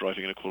think that's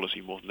driving inequality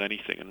more than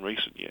anything in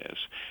recent years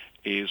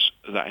is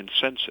that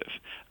incentive,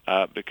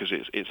 because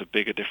it's a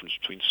bigger difference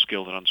between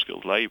skilled and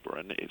unskilled labour,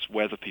 and it's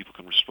whether people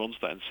can respond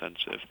to that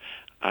incentive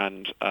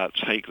and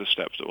take the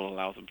steps that will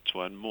allow them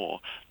to earn more,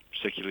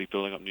 particularly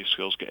building up new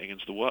skills, getting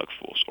into the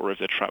workforce, or if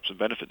they're trapped in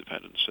benefit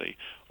dependency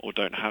or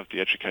don't have the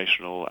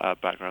educational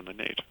background they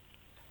need.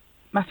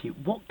 Matthew,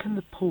 what can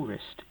the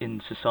poorest in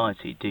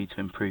society do to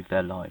improve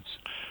their lives?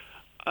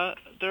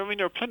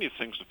 There are plenty of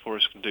things the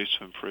poorest can do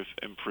to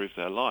improve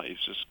their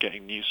lives, just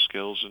getting new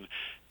skills and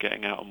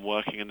getting out and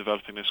working and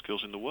developing their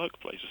skills in the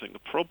workplace. I think the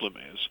problem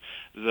is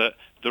that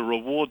the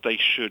reward they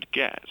should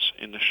get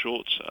in the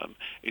short term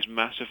is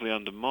massively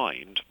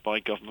undermined by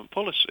government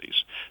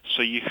policies.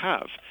 So you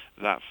have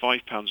that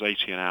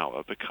 £5.80 an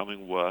hour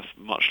becoming worth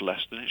much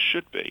less than it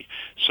should be.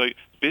 So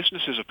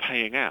businesses are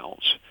paying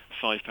out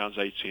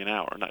 £5.80 an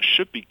hour, and that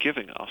should be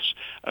giving us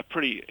a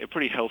pretty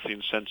healthy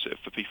incentive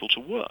for people to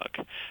work.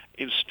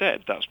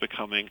 Instead, that's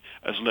becoming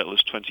as little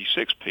as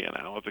 26p an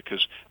hour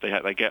because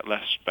they get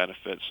less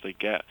benefits, they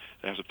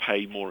have to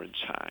pay more in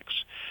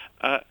tax.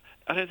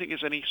 I don't think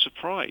it's any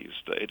surprise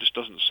that it just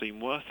doesn't seem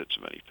worth it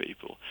to many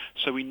people.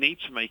 So we need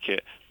to make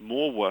it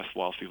more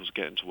worthwhile for people to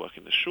get into work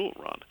in the short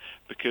run,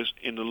 because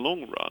in the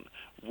long run,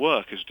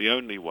 work is the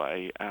only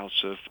way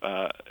out of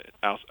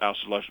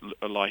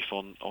life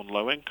on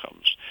low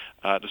incomes.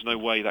 There's no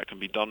way that can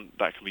be done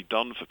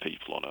for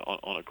people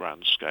on a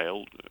grand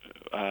scale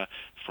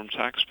from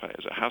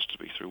taxpayers. It has to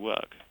be through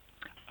work.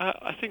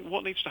 I think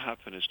what needs to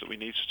happen is that we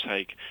need to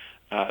take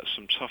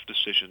some tough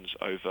decisions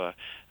over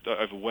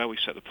where we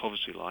set the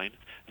poverty line.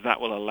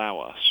 That will allow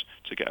us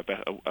to get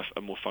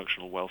a more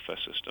functional welfare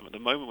system. At the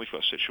moment, we've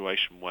got a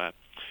situation where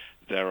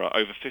there are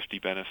over 50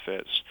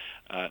 benefits,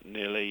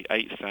 nearly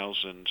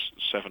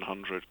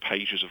 8,700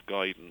 pages of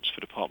guidance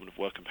for Department of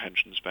Work and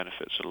Pensions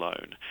benefits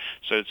alone.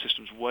 So the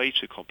system's way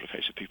too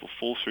complicated. People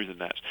fall through the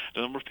net.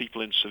 The number of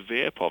people in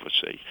severe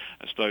poverty,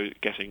 as though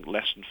getting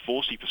less than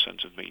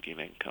 40% of median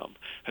income,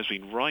 has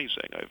been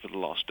rising over the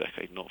last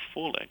decade, not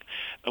falling.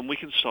 And we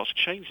can start to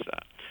change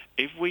that.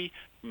 If we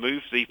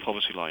move the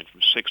poverty line from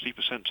 60%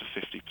 to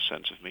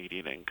 50% of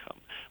median income,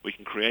 we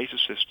can create a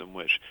system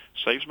which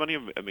saves money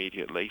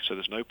immediately, so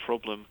there's no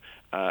problem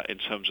in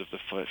terms of the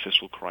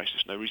fiscal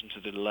crisis, no reason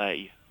to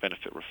delay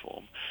benefit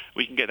reform.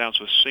 We can get down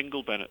to a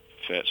single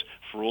benefit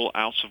for all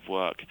out of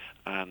work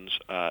and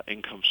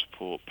income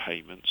support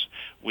payments.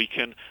 We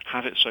can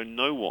have it so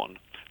no one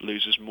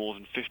loses more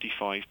than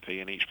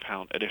 55p in each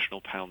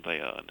additional pound they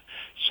earn.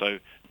 So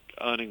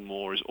earning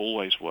more is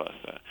always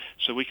worth it.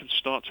 So we can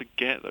start to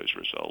get those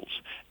results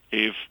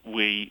if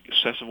we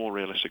set a more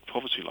realistic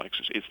poverty line.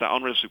 It's that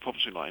unrealistic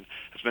poverty line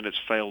has meant it's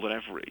failed on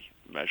every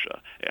measure.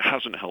 It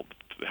hasn't helped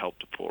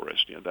the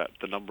poorest. That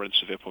the number in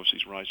severe poverty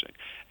is rising.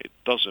 It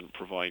doesn't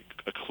provide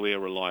a clear,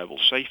 reliable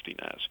safety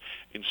net.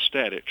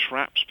 Instead, it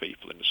traps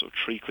people in the sort of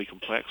treacly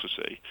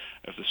complexity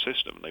of the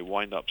system, and they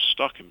wind up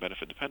stuck in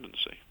benefit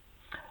dependency.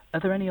 Are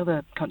there any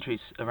other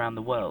countries around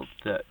the world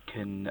that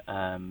can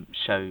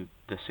show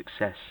the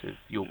success of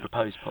your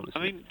proposed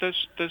policy?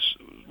 There's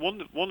one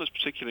that's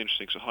particularly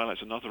interesting because it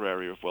highlights another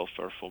area of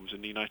welfare reforms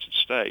in the United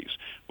States,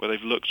 where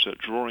they've looked at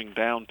drawing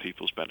down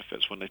people's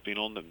benefits when they've been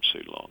on them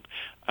too long.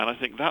 And I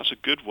think that's a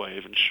good way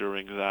of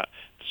ensuring that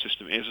the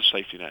system is a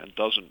safety net and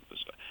does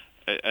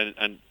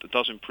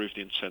improve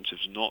the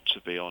incentives not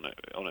to be on it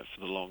for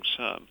the long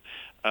term.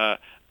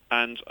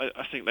 And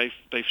I think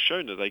they've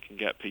shown that they can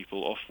get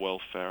people off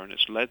welfare, and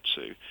it's led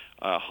to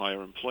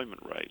higher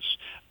employment rates.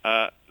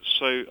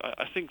 So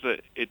I think that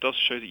it does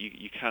show that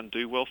you can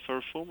do welfare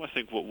reform. I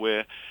think what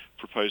we're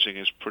proposing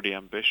is pretty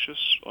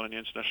ambitious on an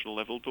international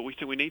level, but we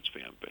think we need to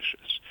be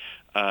ambitious.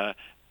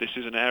 This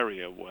is an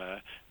area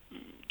where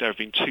there have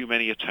been too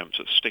many attempts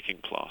at sticking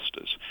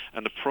plasters,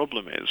 and the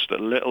problem is that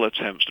little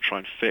attempts to try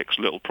and fix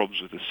little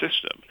problems with the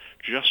system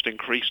just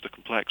increase the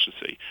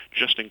complexity,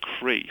 just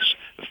increase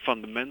the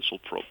fundamental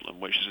problem,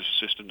 which is a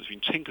system that's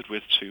been tinkered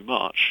with too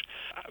much,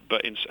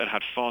 and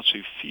had far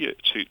too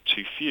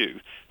few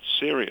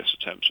serious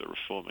attempts at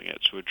reforming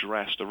it to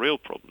address the real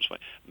problems by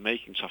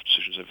making tough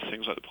decisions over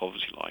things like the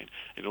poverty line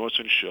in order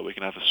to ensure we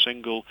can have a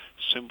single,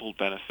 simple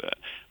benefit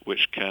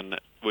which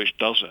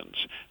doesn't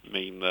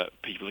mean that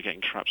people are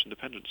getting trapped in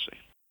dependency.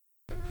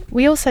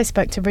 We also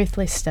spoke to Ruth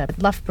Lister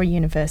at Loughborough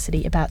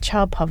University about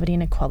child poverty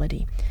and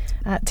equality.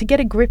 To get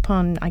a grip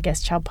on,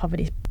 child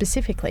poverty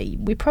specifically,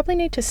 we probably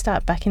need to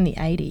start back in the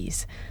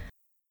 80s.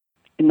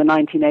 In the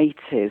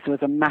 1980s, there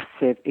was a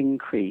massive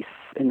increase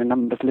in the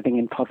numbers living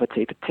in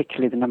poverty,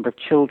 particularly the number of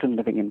children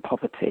living in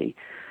poverty.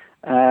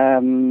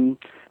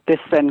 This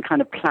then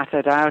kind of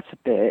plateaued out a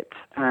bit,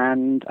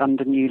 and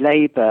under New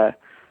Labour,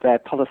 their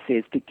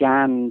policies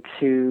began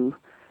to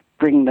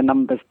bring the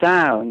numbers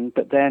down,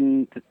 but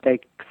then they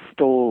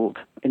stalled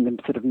in the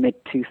sort of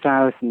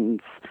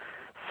mid-2000s.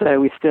 So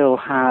we still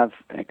have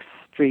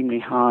extremely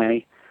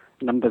high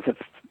numbers of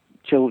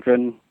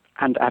children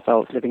and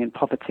adults living in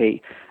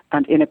poverty,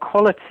 and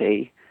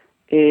inequality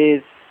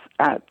is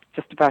at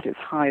just about its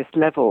highest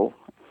level.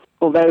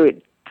 Although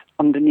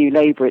under New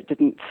Labour it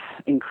didn't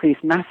increase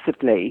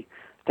massively,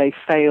 they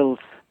failed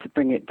to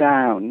bring it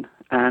down,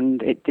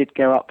 and it did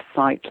go up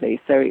slightly.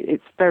 So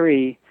it's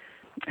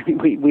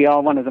we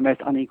are one of the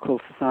most unequal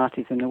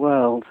societies in the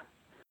world.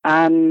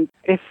 And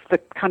if the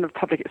kind of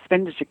public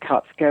expenditure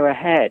cuts go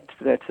ahead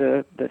that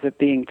are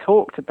being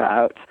talked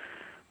about,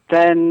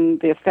 then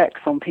the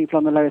effects on people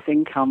on the lowest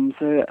incomes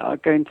are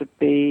going to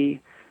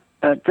be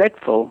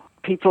dreadful.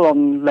 People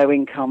on low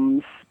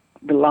incomes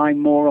rely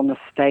more on the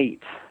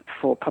state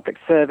for public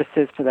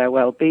services, for their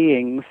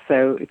well-being.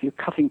 So if you're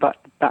cutting back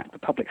the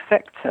public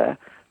sector,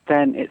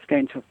 then it's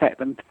going to affect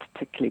them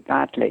particularly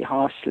badly,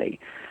 harshly.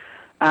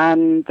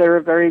 And there are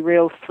very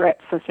real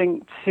threats, I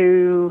think,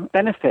 to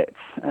benefits.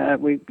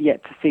 We've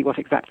yet to see what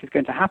exactly is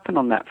going to happen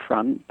on that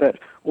front, but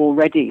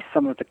already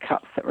some of the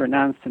cuts that were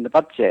announced in the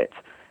budget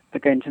are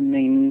going to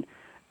mean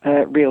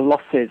real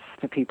losses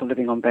for people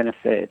living on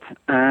benefit.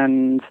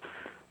 And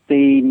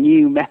the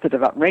new method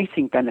of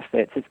uprating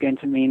benefits is going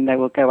to mean they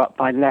will go up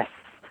by less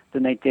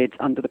than they did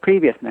under the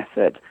previous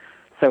method.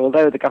 So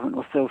although the government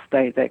will still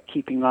say they're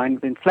keeping line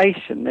with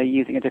inflation, they're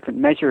using a different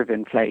measure of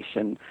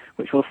inflation,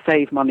 which will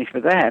save money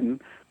for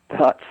them,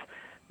 but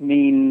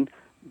mean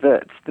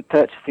that the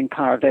purchasing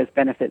power of those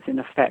benefits, in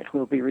effect,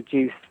 will be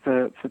reduced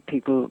for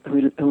people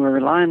who are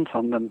reliant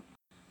on them.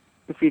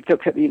 If we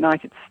look at the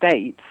United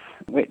States,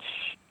 which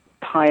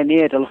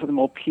pioneered a lot of the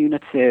more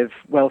punitive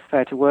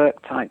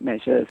welfare-to-work type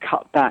measures,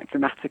 cut back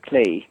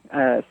dramatically,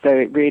 so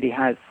it really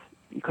has,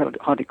 you could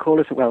hardly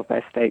call it a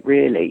welfare state,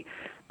 really,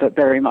 but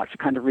very much a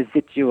kind of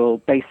residual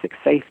basic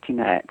safety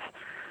net.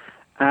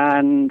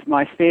 And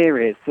my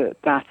fear is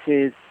that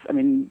is, I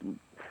mean,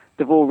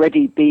 there've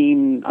already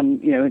been,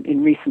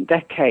 in recent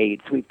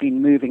decades, we've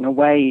been moving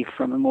away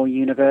from a more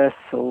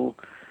universal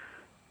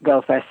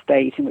welfare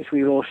state in which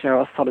we all share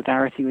our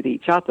solidarity with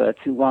each other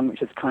to one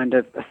which is kind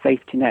of a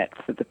safety net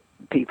for the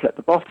people at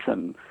the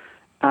bottom.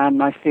 And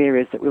my fear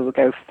is that we will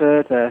go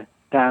further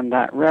down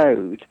that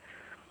road,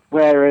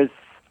 whereas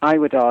I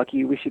would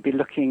argue we should be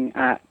looking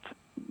at,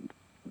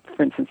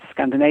 for instance,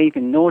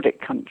 Scandinavian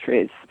Nordic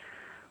countries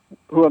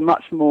who are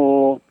much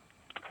more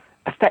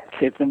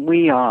effective than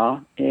we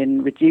are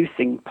in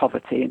reducing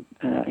poverty,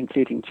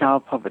 including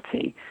child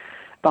poverty,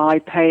 by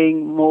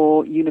paying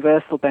more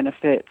universal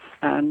benefits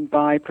and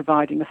by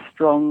providing a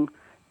strong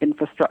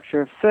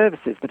infrastructure of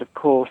services. But of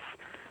course,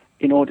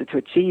 in order to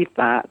achieve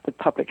that, the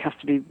public has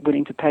to be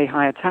willing to pay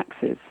higher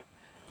taxes.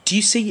 Do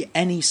you see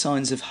any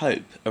signs of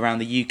hope around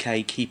the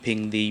UK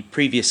keeping the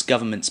previous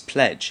government's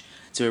pledge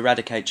to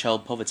eradicate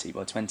child poverty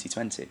by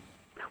 2020?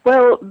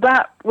 Well,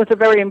 that was a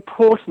very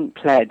important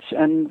pledge,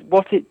 and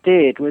what it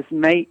did was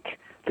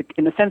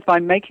in a sense, by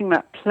making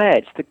that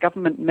pledge, the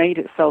government made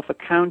itself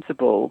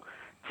accountable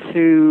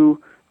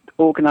to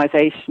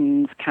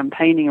organisations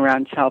campaigning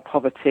around child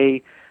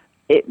poverty.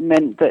 It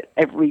meant that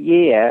every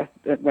year,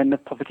 when the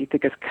poverty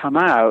figures come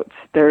out,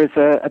 there is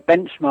a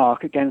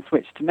benchmark against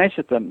which to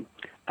measure them.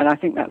 And I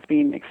think that's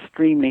been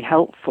extremely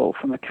helpful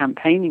from a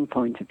campaigning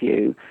point of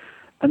view.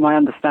 And my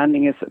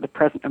understanding is that the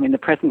present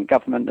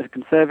government, the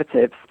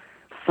Conservatives,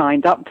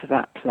 signed up to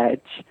that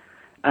pledge,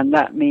 and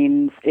that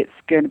means it's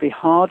going to be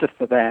harder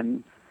for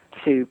them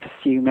to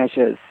pursue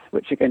measures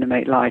which are going to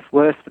make life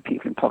worse for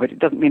people in poverty. It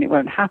doesn't mean it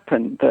won't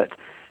happen, but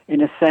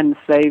in a sense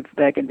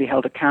they're going to be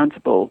held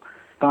accountable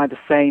by the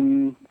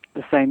same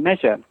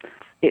measure.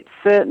 It's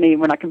certainly,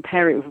 when I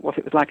compare it with what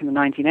it was like in the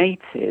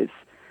 1980s,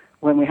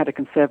 when we had a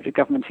Conservative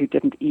government who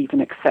didn't even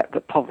accept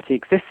that poverty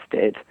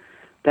existed,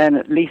 then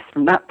at least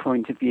from that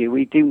point of view,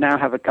 we do now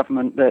have a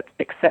government that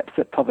accepts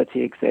that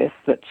poverty exists,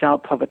 that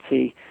child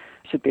poverty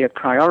should be a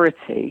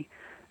priority.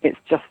 It's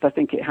just, I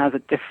think it has a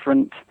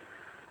different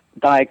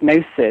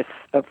diagnosis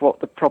of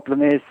what the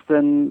problem is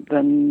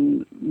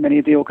than many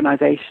of the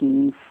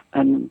organisations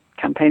and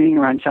campaigning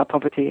around child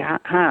poverty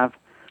have.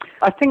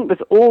 I think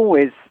there's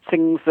always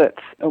things that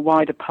a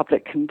wider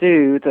public can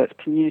do, that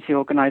community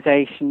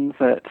organisations,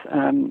 that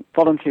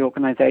voluntary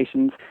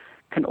organisations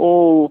can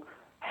all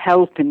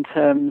help in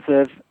terms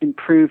of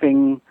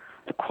improving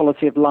the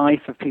quality of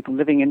life of people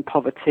living in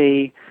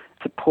poverty,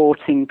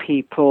 supporting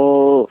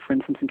people, for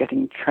instance, in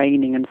getting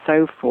training and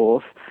so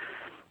forth.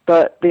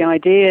 But the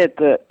idea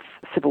that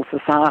civil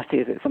society,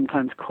 as it's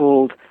sometimes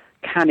called,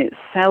 can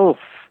itself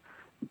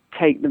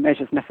take the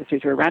measures necessary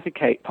to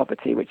eradicate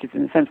poverty, which is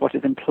in a sense what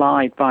is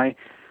implied by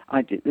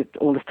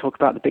all this talk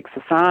about the big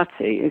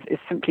society, is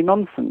simply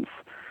nonsense.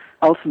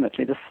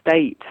 Ultimately, the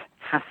state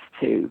has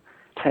to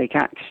take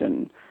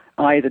action,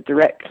 either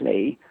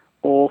directly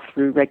or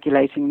through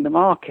regulating the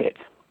market,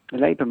 the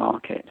labour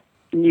market.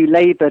 New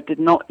Labour did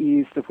not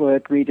use the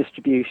word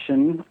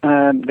redistribution.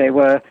 They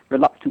were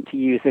reluctant to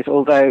use it,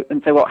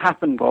 and so what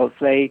happened was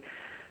they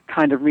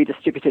kind of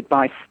redistributed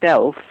by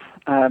stealth,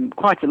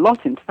 quite a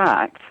lot in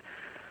fact,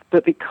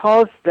 but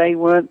because they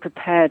weren't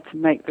prepared to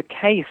make the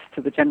case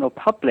to the general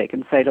public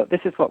and say, look,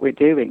 this is what we're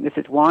doing, this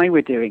is why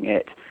we're doing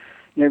it,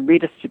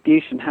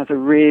 redistribution has a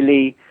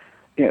really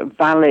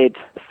valid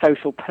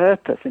social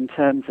purpose in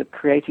terms of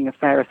creating a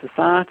fairer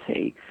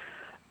society.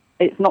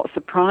 It's not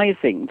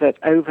surprising that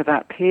over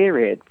that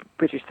period,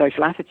 British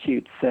Social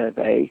Attitudes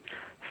Survey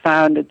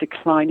found a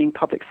declining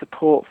public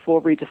support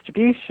for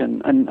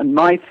redistribution. And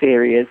my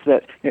theory is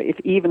that if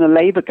even a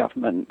Labour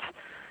government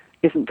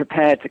isn't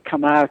prepared to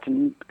come out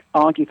and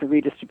argue for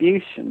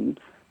redistribution,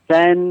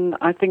 then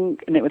I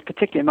think, and it was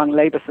particularly among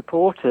Labour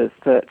supporters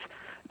that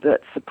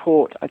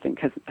support, I think,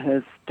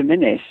 has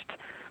diminished,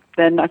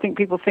 then I think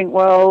people think,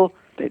 well,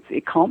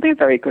 it can't be a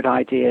very good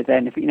idea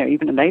then if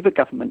even a Labour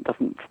government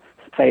doesn't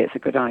say it's a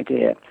good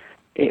idea.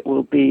 It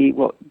will be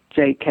what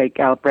J.K.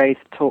 Galbraith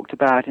talked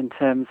about in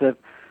terms of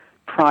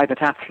private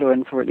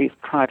affluence, or at least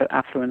private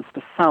affluence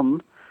for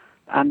some,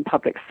 and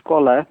public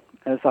squalor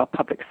as our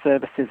public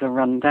services are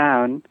run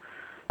down.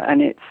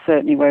 And it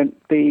certainly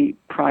won't be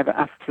private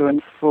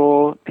affluence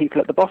for people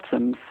at the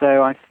bottom.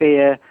 So I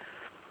fear,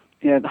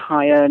 the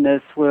high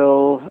earners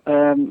will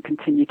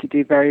continue to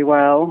do very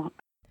well.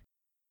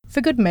 For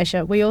good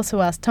measure, we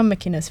also asked Tom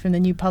McInnes from the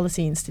New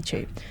Policy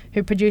Institute,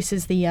 who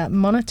produces the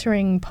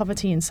Monitoring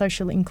Poverty and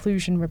Social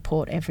Inclusion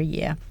report every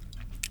year,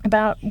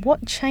 about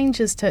what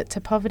changes to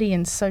poverty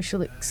and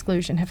social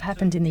exclusion have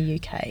happened in the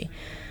UK.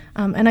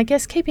 And I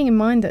guess keeping in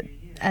mind that,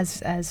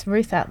 as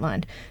Ruth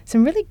outlined,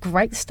 some really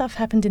great stuff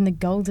happened in the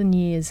golden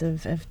years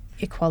of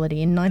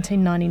equality in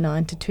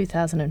 1999 to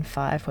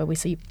 2005, where we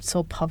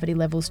saw poverty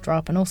levels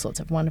drop and all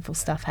sorts of wonderful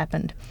stuff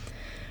happened.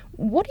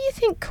 What do you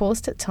think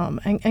caused it, Tom,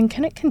 and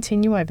can it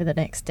continue over the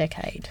next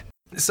decade?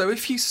 So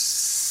if you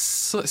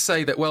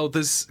say that, well,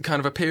 there's kind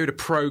of a period of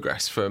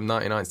progress from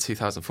 1999 to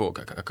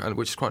 2004,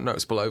 which is quite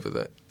noticeable over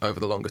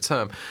the longer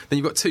term, then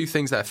you've got two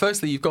things there.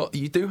 Firstly,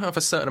 you do have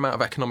a certain amount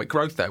of economic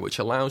growth there, which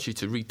allows you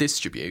to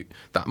redistribute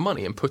that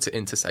money and put it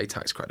into, say,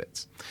 tax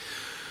credits.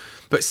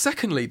 But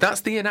secondly, that's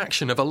the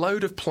inaction of a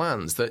load of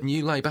plans that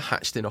New Labour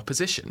hatched in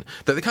opposition,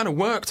 that they kind of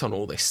worked on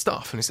all this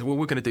stuff. And they said, well,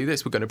 we're going to do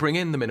this, we're going to bring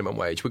in the minimum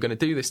wage, we're going to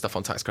do this stuff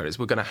on tax credits,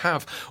 we're going to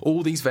have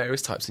all these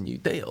various types of New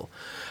Deal.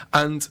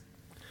 And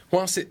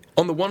whilst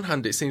on the one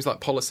hand, it seems like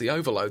policy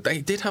overload,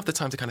 they did have the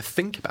time to kind of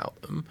think about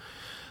them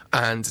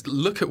and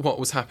look at what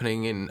was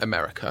happening in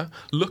America,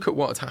 look at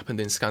what had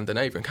happened in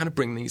Scandinavia, and kind of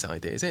bring these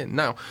ideas in.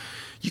 Now,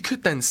 you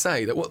could then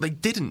say that what they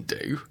didn't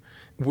do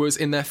was,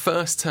 in their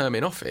first term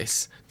in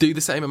office, do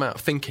the same amount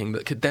of thinking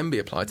that could then be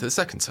applied to the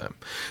second term.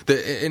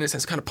 That, in a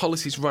sense, kind of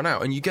policies run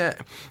out, and you get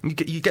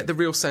the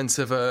real sense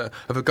of a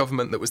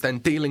government that was then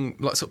dealing,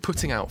 like, sort of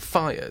putting out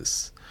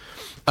fires,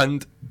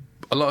 and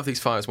a lot of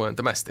these fires weren't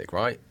domestic,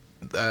 right?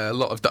 A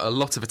lot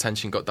of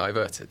attention got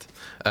diverted,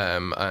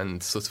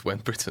 and sort of when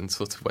Britain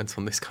sort of went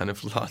on this kind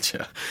of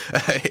larger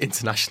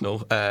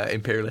international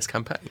imperialist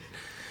campaign.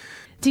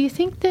 Do you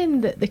think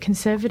then that the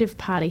Conservative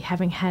Party,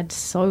 having had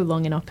so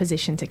long in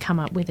opposition to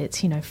come up with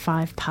its,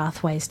 5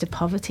 pathways to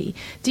poverty,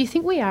 do you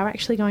think we are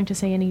actually going to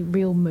see any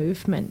real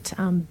movement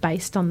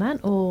based on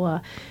that?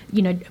 Or,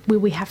 will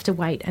we have to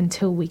wait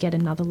until we get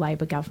another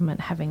Labor government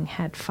having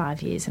had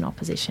 5 years in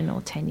opposition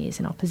or 10 years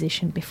in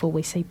opposition before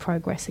we see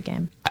progress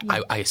again?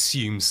 I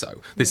assume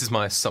so. This is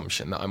my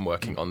assumption that I'm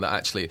working on, that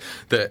actually,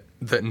 that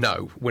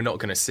no, we're not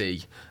going to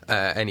see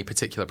any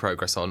particular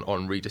progress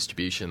on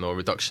redistribution or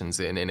reductions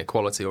in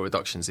inequality or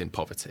reductions in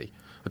poverty.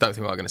 I don't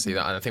think we're going to see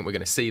that, and I think we're going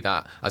to see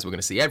that, as we're going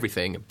to see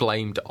everything,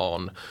 blamed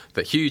on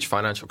the huge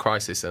financial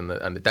crisis and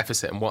the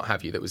deficit and what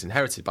have you that was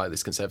inherited by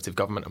this Conservative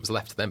government and was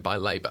left to them by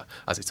Labour,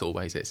 as it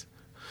always is.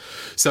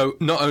 So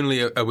not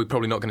only are we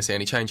probably not going to see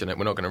any change on it,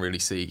 we're not going to really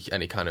see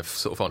any kind of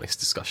sort of honest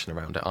discussion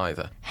around it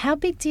either. How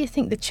big do you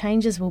think the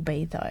changes will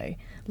be, though?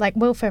 Like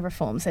welfare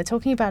reforms, they're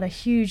talking about a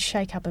huge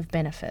shake-up of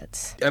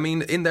benefits. I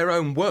mean, in their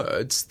own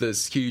words,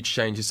 there's huge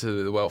changes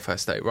to the welfare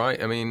state,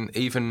 right? I mean,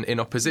 even in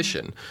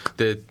opposition,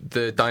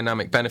 the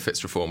dynamic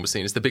benefits reform was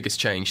seen as the biggest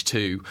change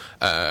to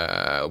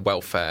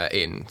welfare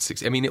in...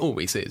 I mean, it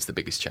always is the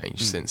biggest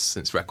change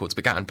since records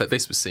began, but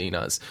this was seen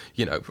as,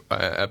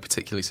 a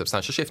particularly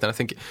substantial shift. And I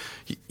think,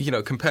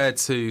 compared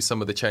to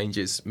some of the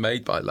changes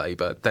made by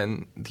Labour,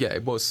 then,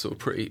 it was sort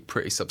of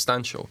pretty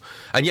substantial.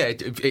 And,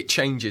 it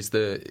changes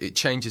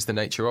the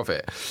nature of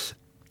it.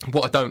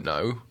 What I don't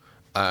know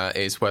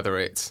is whether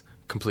it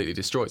completely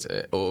destroys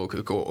it or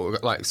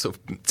like sort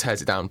of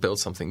tears it down,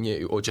 builds something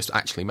new, or just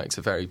actually makes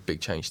a very big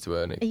change to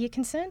earning. Are you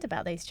concerned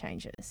about these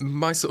changes?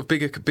 My sort of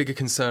bigger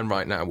concern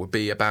right now would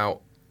be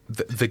about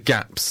the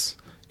gaps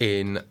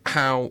in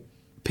how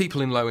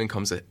people in low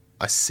incomes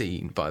are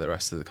seen by the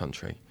rest of the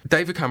country.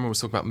 David Cameron was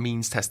talking about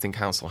means testing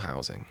council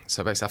housing.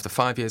 So basically after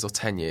 5 years or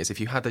 10 years, if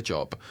you had a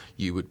job,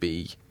 you would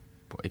be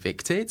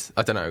evicted?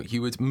 I don't know.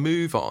 You would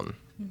move on.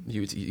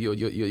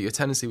 Your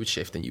tenancy would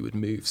shift and you would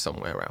move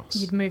somewhere else.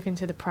 You'd move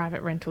into the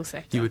private rental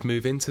sector. You would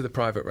move into the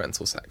private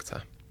rental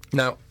sector.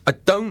 Now, I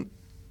don't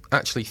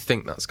actually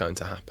think that's going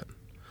to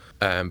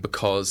happen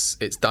because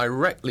it's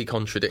directly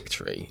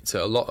contradictory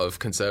to a lot of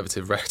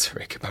Conservative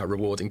rhetoric about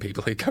rewarding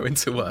people who go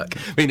into work.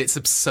 I mean, it's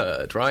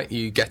absurd, right?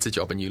 You get a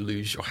job and you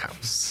lose your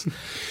house.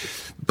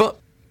 But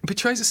it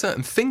betrays a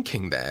certain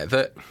thinking there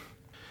that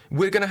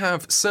we're going to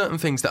have certain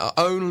things that are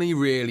only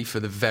really for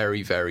the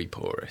very, very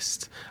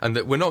poorest, and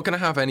that we're not going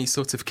to have any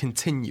sort of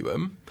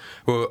continuum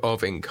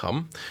of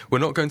income. We're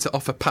not going to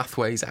offer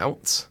pathways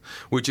out.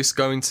 We're just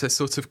going to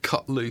sort of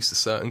cut loose a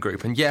certain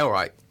group. And all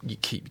right, you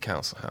keep your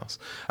council house.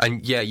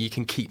 And yeah, you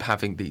can keep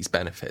having these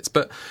benefits.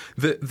 But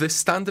the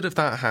standard of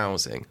that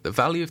housing, the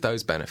value of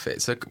those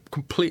benefits are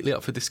completely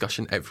up for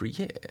discussion every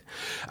year.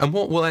 And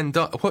what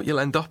you'll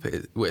end up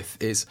with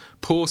is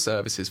poor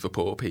services for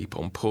poor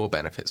people and poor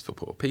benefits for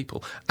poor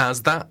people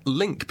as that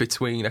link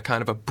between a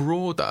kind of a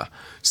broader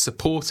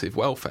supportive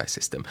welfare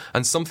system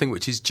and something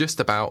which is just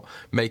about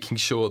making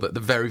sure that the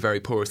very, very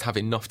poorest have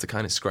enough to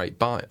kind of scrape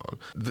by on.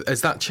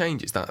 As that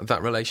changes,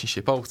 that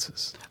relationship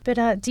alters.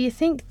 But do you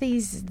think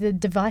the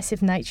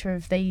divisive nature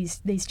of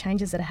these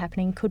changes that are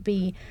happening could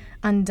be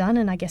undone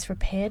and, I guess,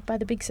 repaired by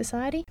the big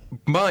society?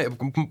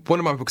 One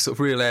of my sort of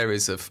real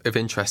areas of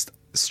interest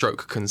 /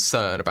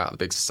 concern about the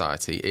big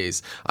society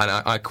is, and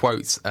I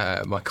quote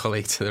my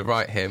colleague to the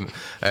right,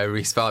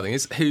 Rhys Farthing,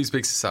 is whose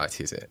big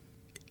society is it?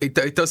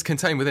 It does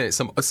contain within it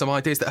some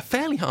ideas that are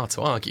fairly hard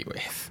to argue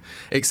with,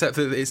 except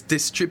that its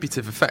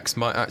distributive effects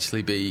might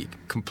actually be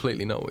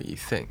completely not what you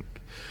think.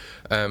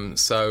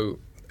 So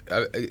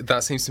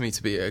that seems to me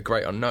to be a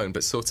great unknown,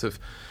 but sort of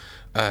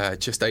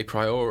just a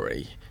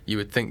priori, you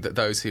would think that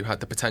those who had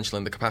the potential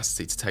and the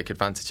capacity to take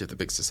advantage of the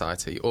big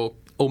society or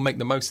make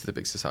the most of the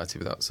big society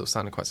without sort of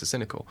sounding quite so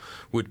cynical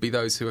would be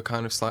those who are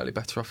kind of slightly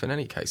better off in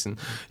any case and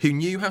who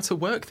knew how to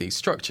work these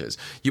structures.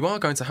 You are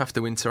going to have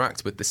to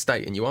interact with the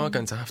state and you are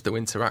going to have to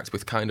interact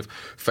with kind of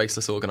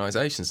faceless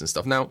organisations and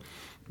stuff. Now,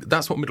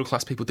 that's what middle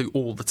class people do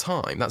all the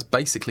time. That's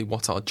basically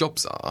what our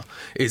jobs are,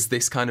 is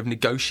this kind of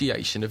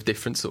negotiation of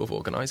different sort of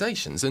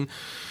organisations. And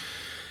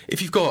if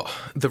you've got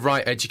the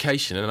right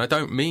education, and I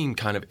don't mean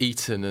kind of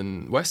Eton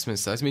and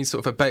Westminster, I mean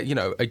sort of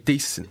a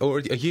decent or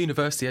a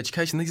university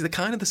education, these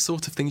are the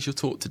sort of things you're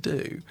taught to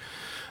do.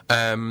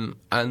 And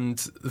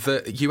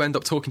that you end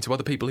up talking to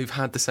other people who've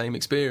had the same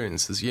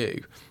experience as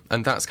you.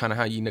 And that's kind of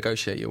how you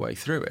negotiate your way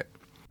through it.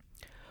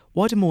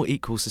 Why do more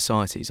equal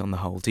societies on the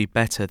whole do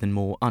better than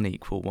more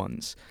unequal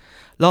ones?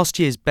 Last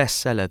year's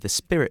bestseller, The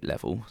Spirit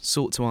Level,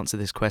 sought to answer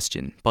this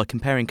question by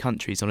comparing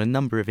countries on a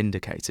number of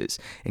indicators,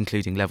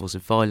 including levels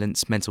of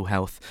violence, mental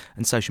health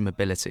and social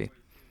mobility.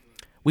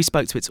 We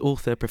spoke to its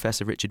author,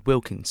 Professor Richard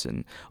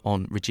Wilkinson,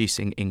 on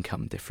reducing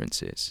income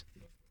differences.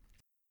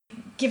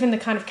 Given the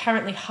kind of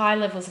currently high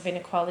levels of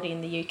inequality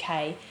in the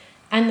UK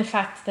and the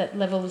fact that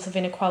levels of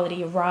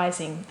inequality are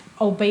rising,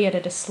 albeit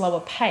at a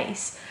slower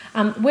pace,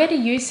 where do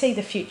you see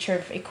the future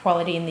of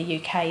equality in the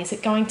UK? Is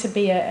it going to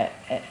be a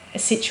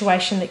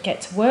situation that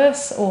gets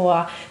worse,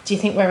 or do you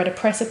think we're at a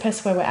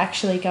precipice where we're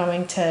actually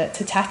going to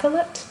tackle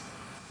it?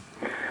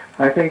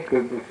 I think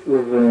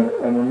there's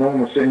an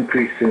enormous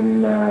increase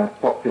in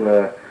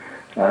popular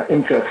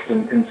interest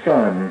and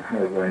concern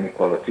over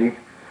inequality.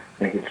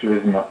 I think it's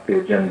risen up the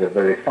agenda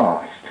very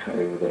fast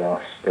over the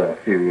last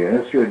few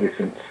years, really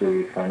since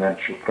the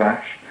financial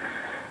crash.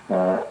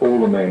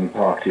 All the main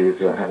parties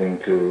are having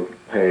to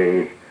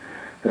pay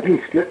at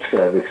least lip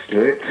service to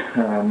it,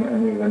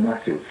 and even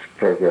that is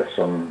progress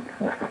on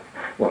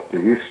what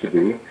there used to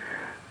be.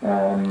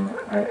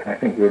 I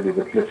think really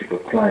the political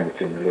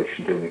climate in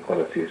relation to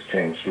inequality has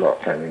changed a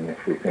lot. I mean,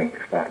 if we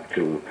think back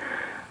to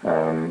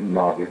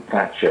Margaret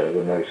Thatcher,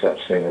 the No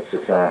Such Thing as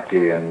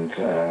Society, and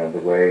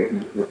the way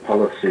the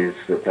policies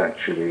that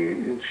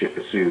actually she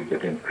pursued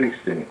that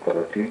increased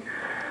inequality,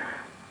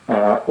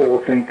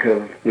 or think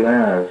of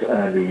Blair's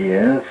early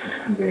years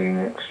being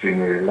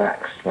extremely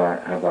relaxed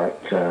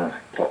about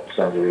top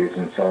salaries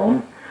and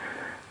so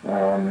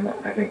on.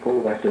 I think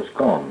all that has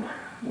gone.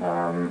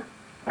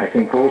 I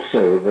think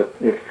also that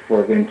if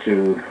we're going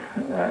to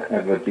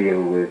ever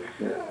deal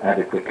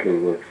adequately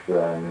with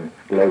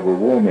global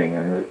warming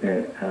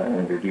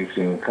and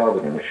reducing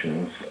carbon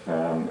emissions,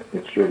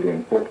 it's really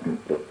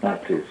important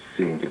that is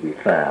seen to be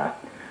fair.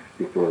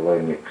 People will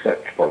only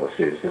accept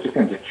policies that are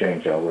going to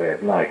change our way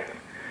of life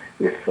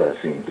if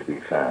they're seen to be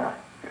fair.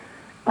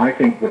 I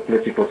think the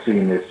political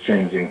scene is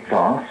changing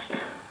fast.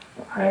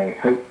 I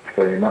hope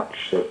very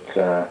much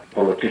that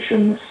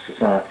politicians,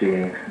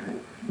 society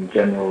in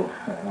general,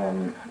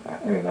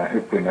 I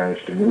hope we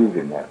manage to move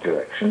in that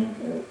direction.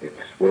 It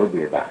will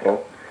be a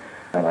battle,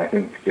 and I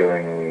think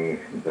during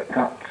the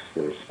cuts,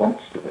 the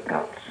response to the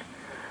cuts,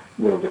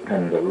 will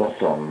depend a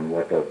lot on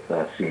whether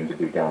they seem to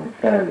be done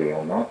fairly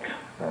or not,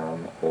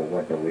 or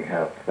whether we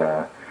have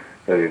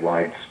very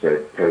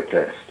widespread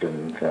protest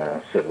and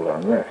civil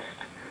unrest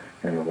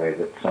in the way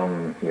that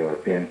some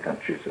European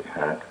countries have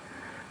had.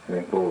 I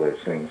think all those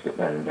things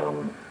depend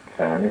on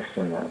fairness,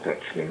 and that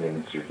actually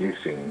means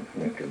reducing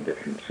income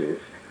differences.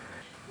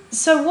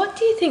 So what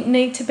do you think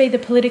need to be the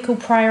political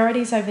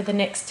priorities over the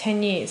next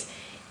 10 years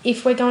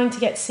if we're going to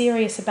get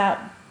serious about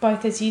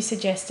both, as you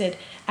suggested,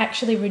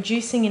 actually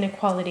reducing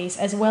inequalities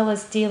as well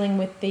as dealing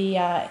with the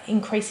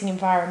increasing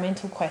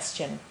environmental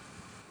question?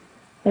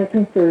 I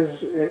think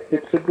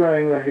it's a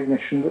growing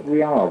recognition that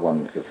we are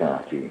one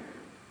society.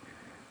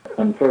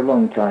 And for a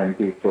long time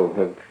people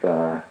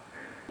have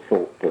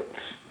thought that,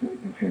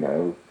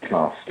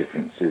 class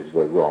differences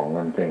were wrong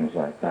and things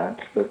like that.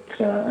 But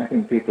I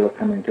think people are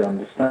coming to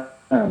understand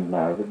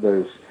now that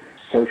those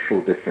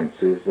social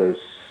differences, those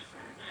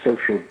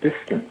social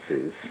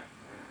distances,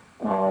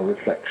 are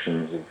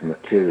reflections of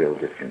material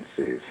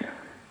differences.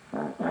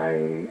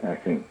 I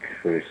think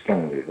very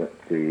strongly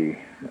that the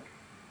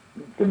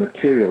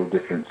material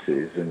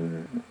differences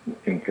in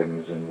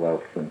incomes and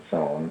wealth and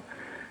so on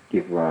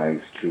give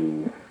rise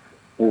to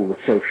all the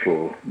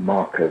social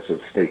markers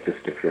of status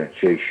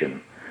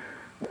differentiation.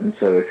 And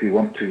so if you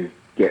want to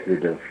get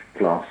rid of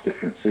class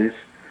differences,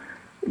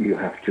 you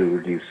have to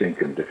reduce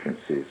income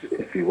differences.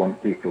 If you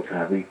want people to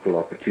have equal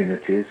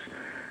opportunities,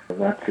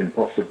 that's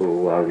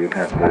impossible while you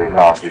have very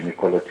large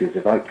inequalities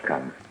of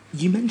outcome.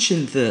 You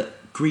mentioned that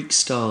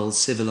Greek-style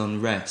civil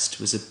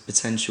unrest was a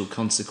potential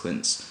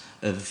consequence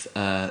of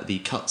the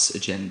cuts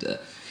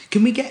agenda.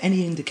 Can we get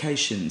any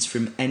indications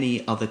from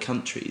any other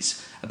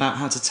countries about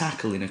how to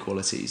tackle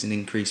inequalities and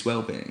increase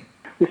well-being?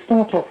 We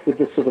start off with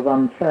this sort of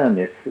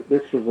unfairness that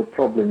this was a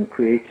problem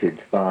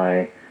created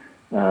by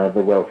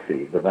the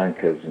wealthy, the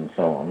bankers and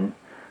so on,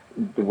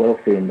 the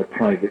wealthy in the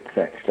private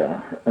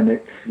sector, and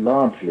it's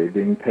largely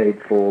being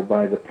paid for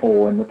by the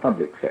poor in the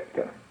public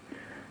sector.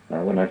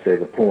 When I say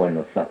the poor in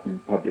the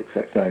public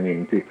sector, I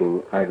mean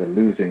people either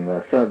losing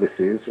their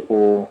services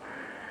or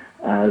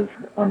as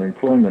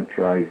unemployment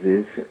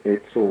rises,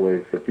 it's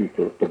always the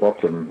people at the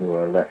bottom who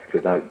are left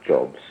without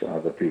jobs.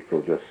 Other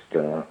people just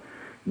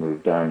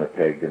move down a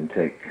peg and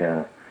take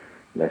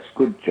less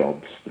good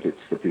jobs, but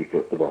it's the people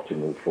at the bottom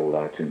who fall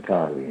out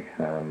entirely.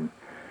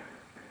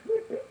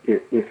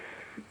 If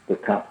the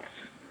cuts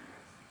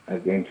are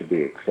going to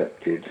be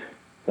accepted,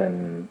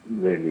 then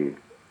really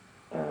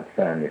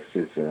fairness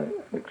is an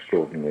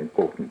extraordinarily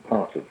important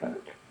part of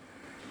that.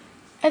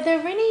 Are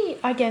there any,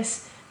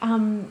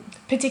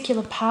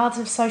 particular paths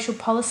of social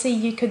policy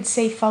you could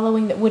see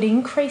following that would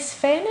increase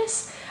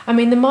fairness? I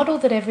mean, the model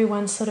that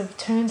everyone sort of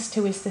turns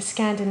to is the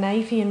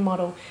Scandinavian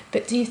model,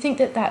 but do you think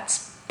that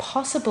that's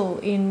possible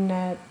in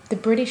the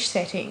British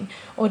setting,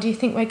 or do you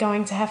think we're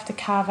going to have to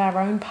carve our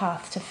own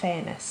path to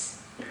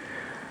fairness?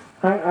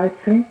 I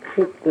think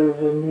that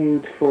there's a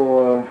need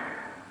for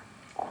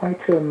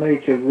quite a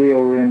major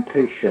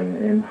reorientation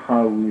in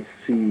how we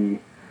see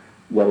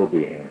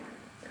well-being.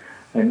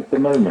 And at the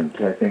moment,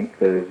 I think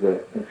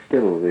there's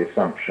still the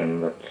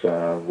assumption that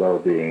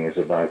well-being is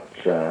about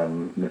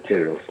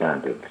material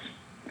standards.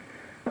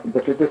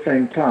 But at the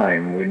same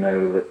time, we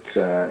know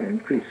that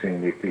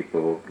increasingly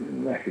people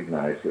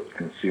recognize that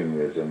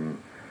consumerism,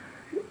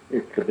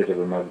 it's a bit of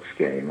a mug's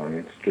game. I mean,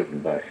 it's driven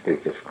by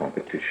status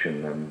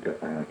competition and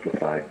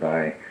amplified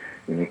by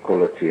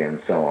inequality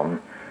and so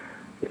on.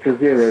 It's a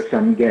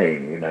zero-sum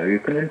game, you know. You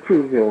can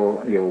improve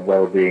your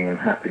well-being and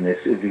happiness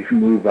as you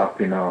move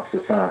up in our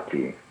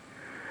society.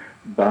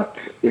 But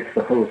if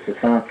the whole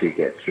society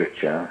gets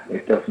richer,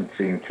 it doesn't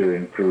seem to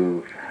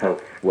improve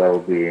health,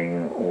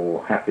 well-being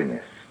or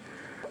happiness,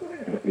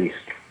 at least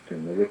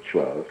in the rich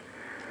world.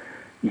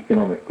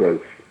 Economic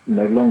growth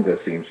no longer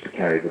seems to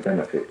carry the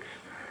benefits.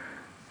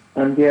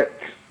 And yet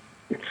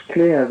it's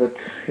clear that,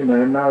 you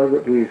know, now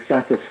that we've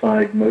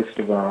satisfied most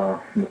of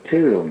our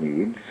material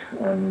needs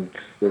and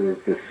there is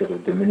this sort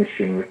of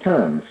diminishing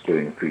returns to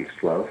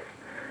increased wealth,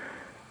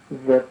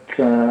 that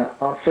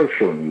our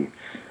social needs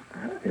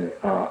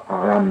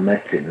are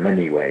unmet in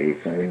many ways.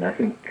 I mean, I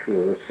think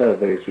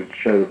surveys would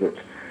show that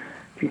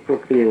people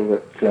feel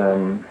that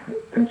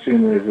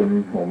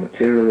consumerism or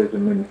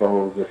materialism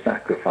involves a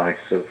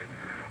sacrifice of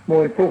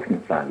more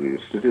important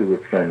values to do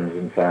with friends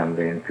and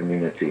family and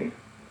community.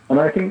 And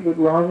I think that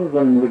rather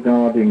than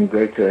regarding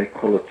greater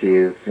equality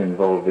as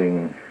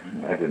involving,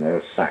 I don't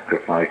know,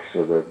 sacrifice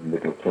for the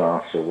middle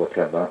class or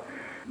whatever,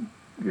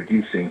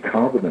 reducing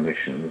carbon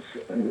emissions,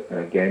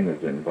 again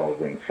as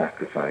involving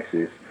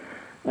sacrifices,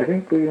 I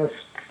think we must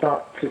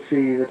start to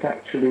see that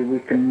actually we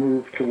can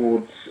move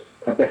towards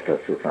a better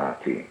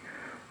society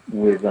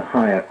with a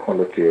higher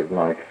quality of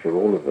life for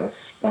all of us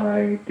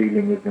by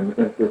dealing with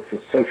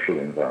the social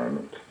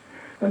environment,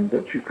 and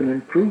that you can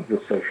improve the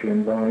social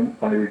environment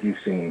by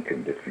reducing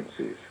income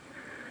differences.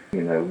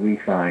 You know, we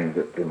find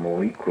that the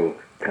more equal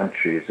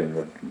countries in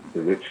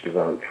the rich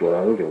developed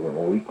world, or the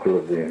more equal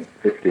of the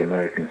 50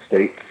 American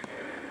states,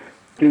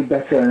 do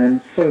better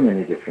in so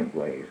many different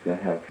ways. They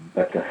have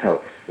better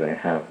health, they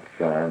have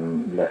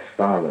less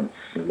violence,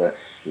 less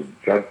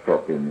drug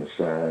problems,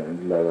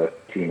 lower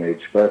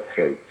teenage birth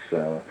rates,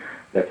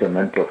 better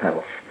mental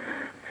health,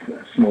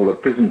 smaller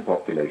prison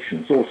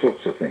populations, all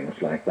sorts of things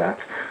like that.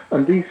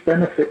 And these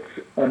benefits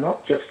are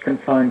not just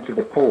confined to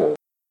the poor.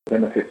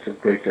 Benefits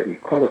of greater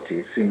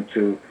equality seem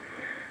to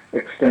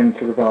extend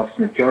to the vast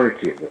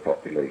majority of the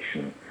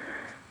population.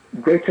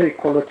 Greater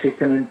equality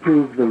can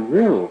improve the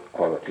real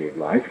quality of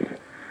life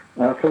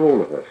for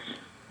all of us.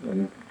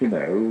 And, you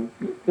know,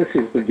 this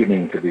is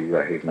beginning to be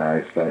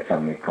recognized by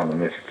some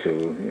economists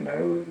who, you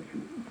know,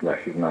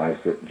 recognize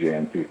that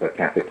GNP per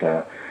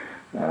capita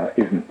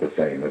isn't the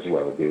same as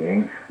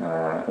well-being,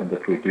 and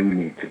that we do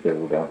need to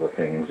build other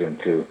things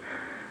into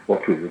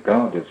what we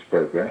regard as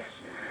progress.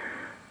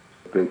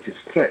 The greatest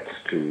threats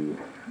to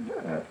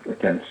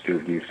attempts to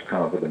reduce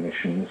carbon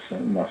emissions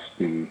must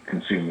be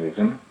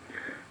consumerism.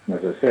 And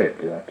as I said,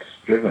 that's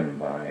driven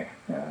by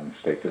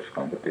status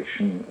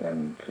competition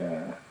and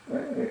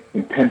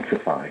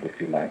intensified,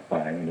 if you like,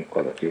 by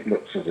inequality. It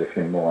looks as if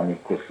in more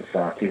unequal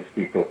societies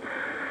people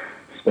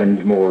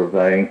spend more of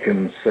their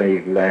income,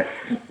 save less,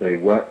 they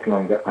work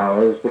longer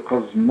hours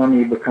because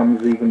money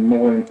becomes even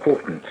more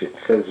important. It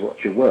says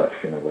what you're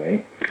worth in a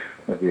way,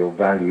 whether you're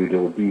valued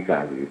or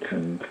devalued.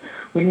 And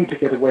we need to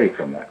get away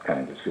from that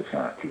kind of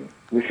society.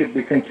 We should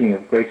be thinking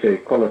of greater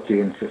equality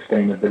and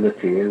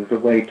sustainability as a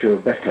way to a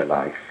better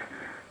life,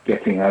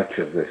 getting out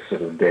of this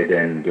sort of dead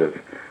end of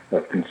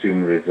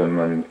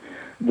consumerism and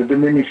the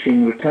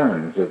diminishing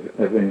returns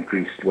of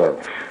increased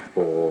wealth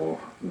for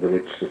the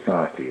rich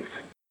societies.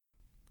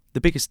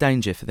 The biggest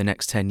danger for the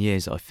next 10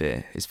 years, I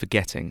fear, is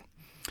forgetting.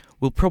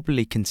 We'll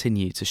probably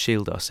continue to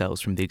shield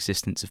ourselves from the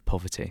existence of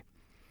poverty.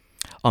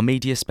 Our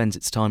media spends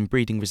its time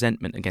breeding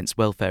resentment against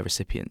welfare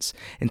recipients,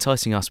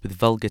 enticing us with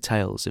vulgar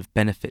tales of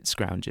benefit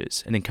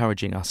scroungers and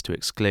encouraging us to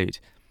exclude.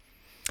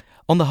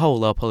 On the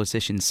whole, our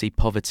politicians see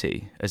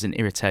poverty as an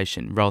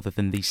irritation rather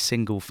than the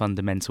single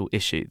fundamental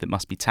issue that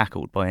must be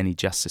tackled by any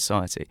just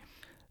society.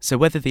 So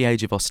whether the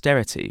age of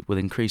austerity will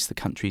increase the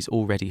country's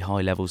already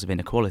high levels of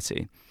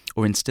inequality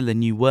or instill a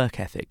new work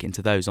ethic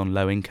into those on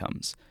low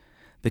incomes,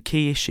 the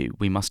key issue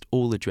we must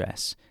all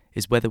address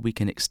is whether we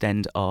can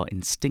extend our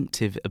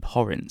instinctive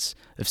abhorrence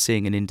of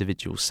seeing an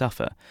individual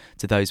suffer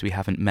to those we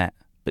haven't met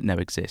but know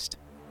exist.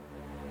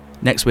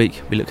 Next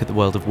week, we look at the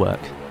world of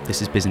work.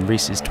 This is Biz and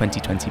Reese's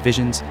 2020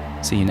 Visions.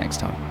 See you next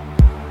time.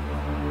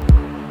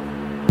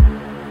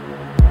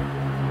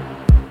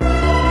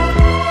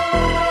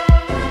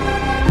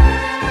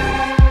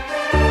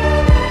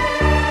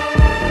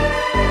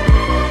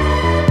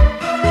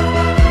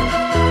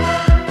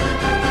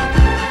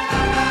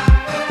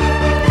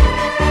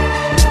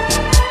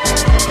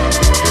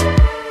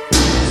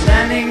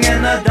 Standing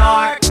in the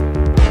dark,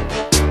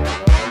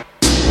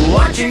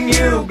 watching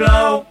you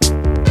glow,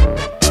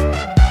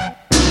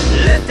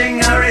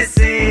 lifting a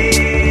receiver.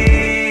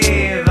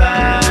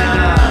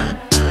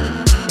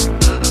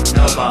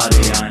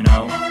 Nobody I know.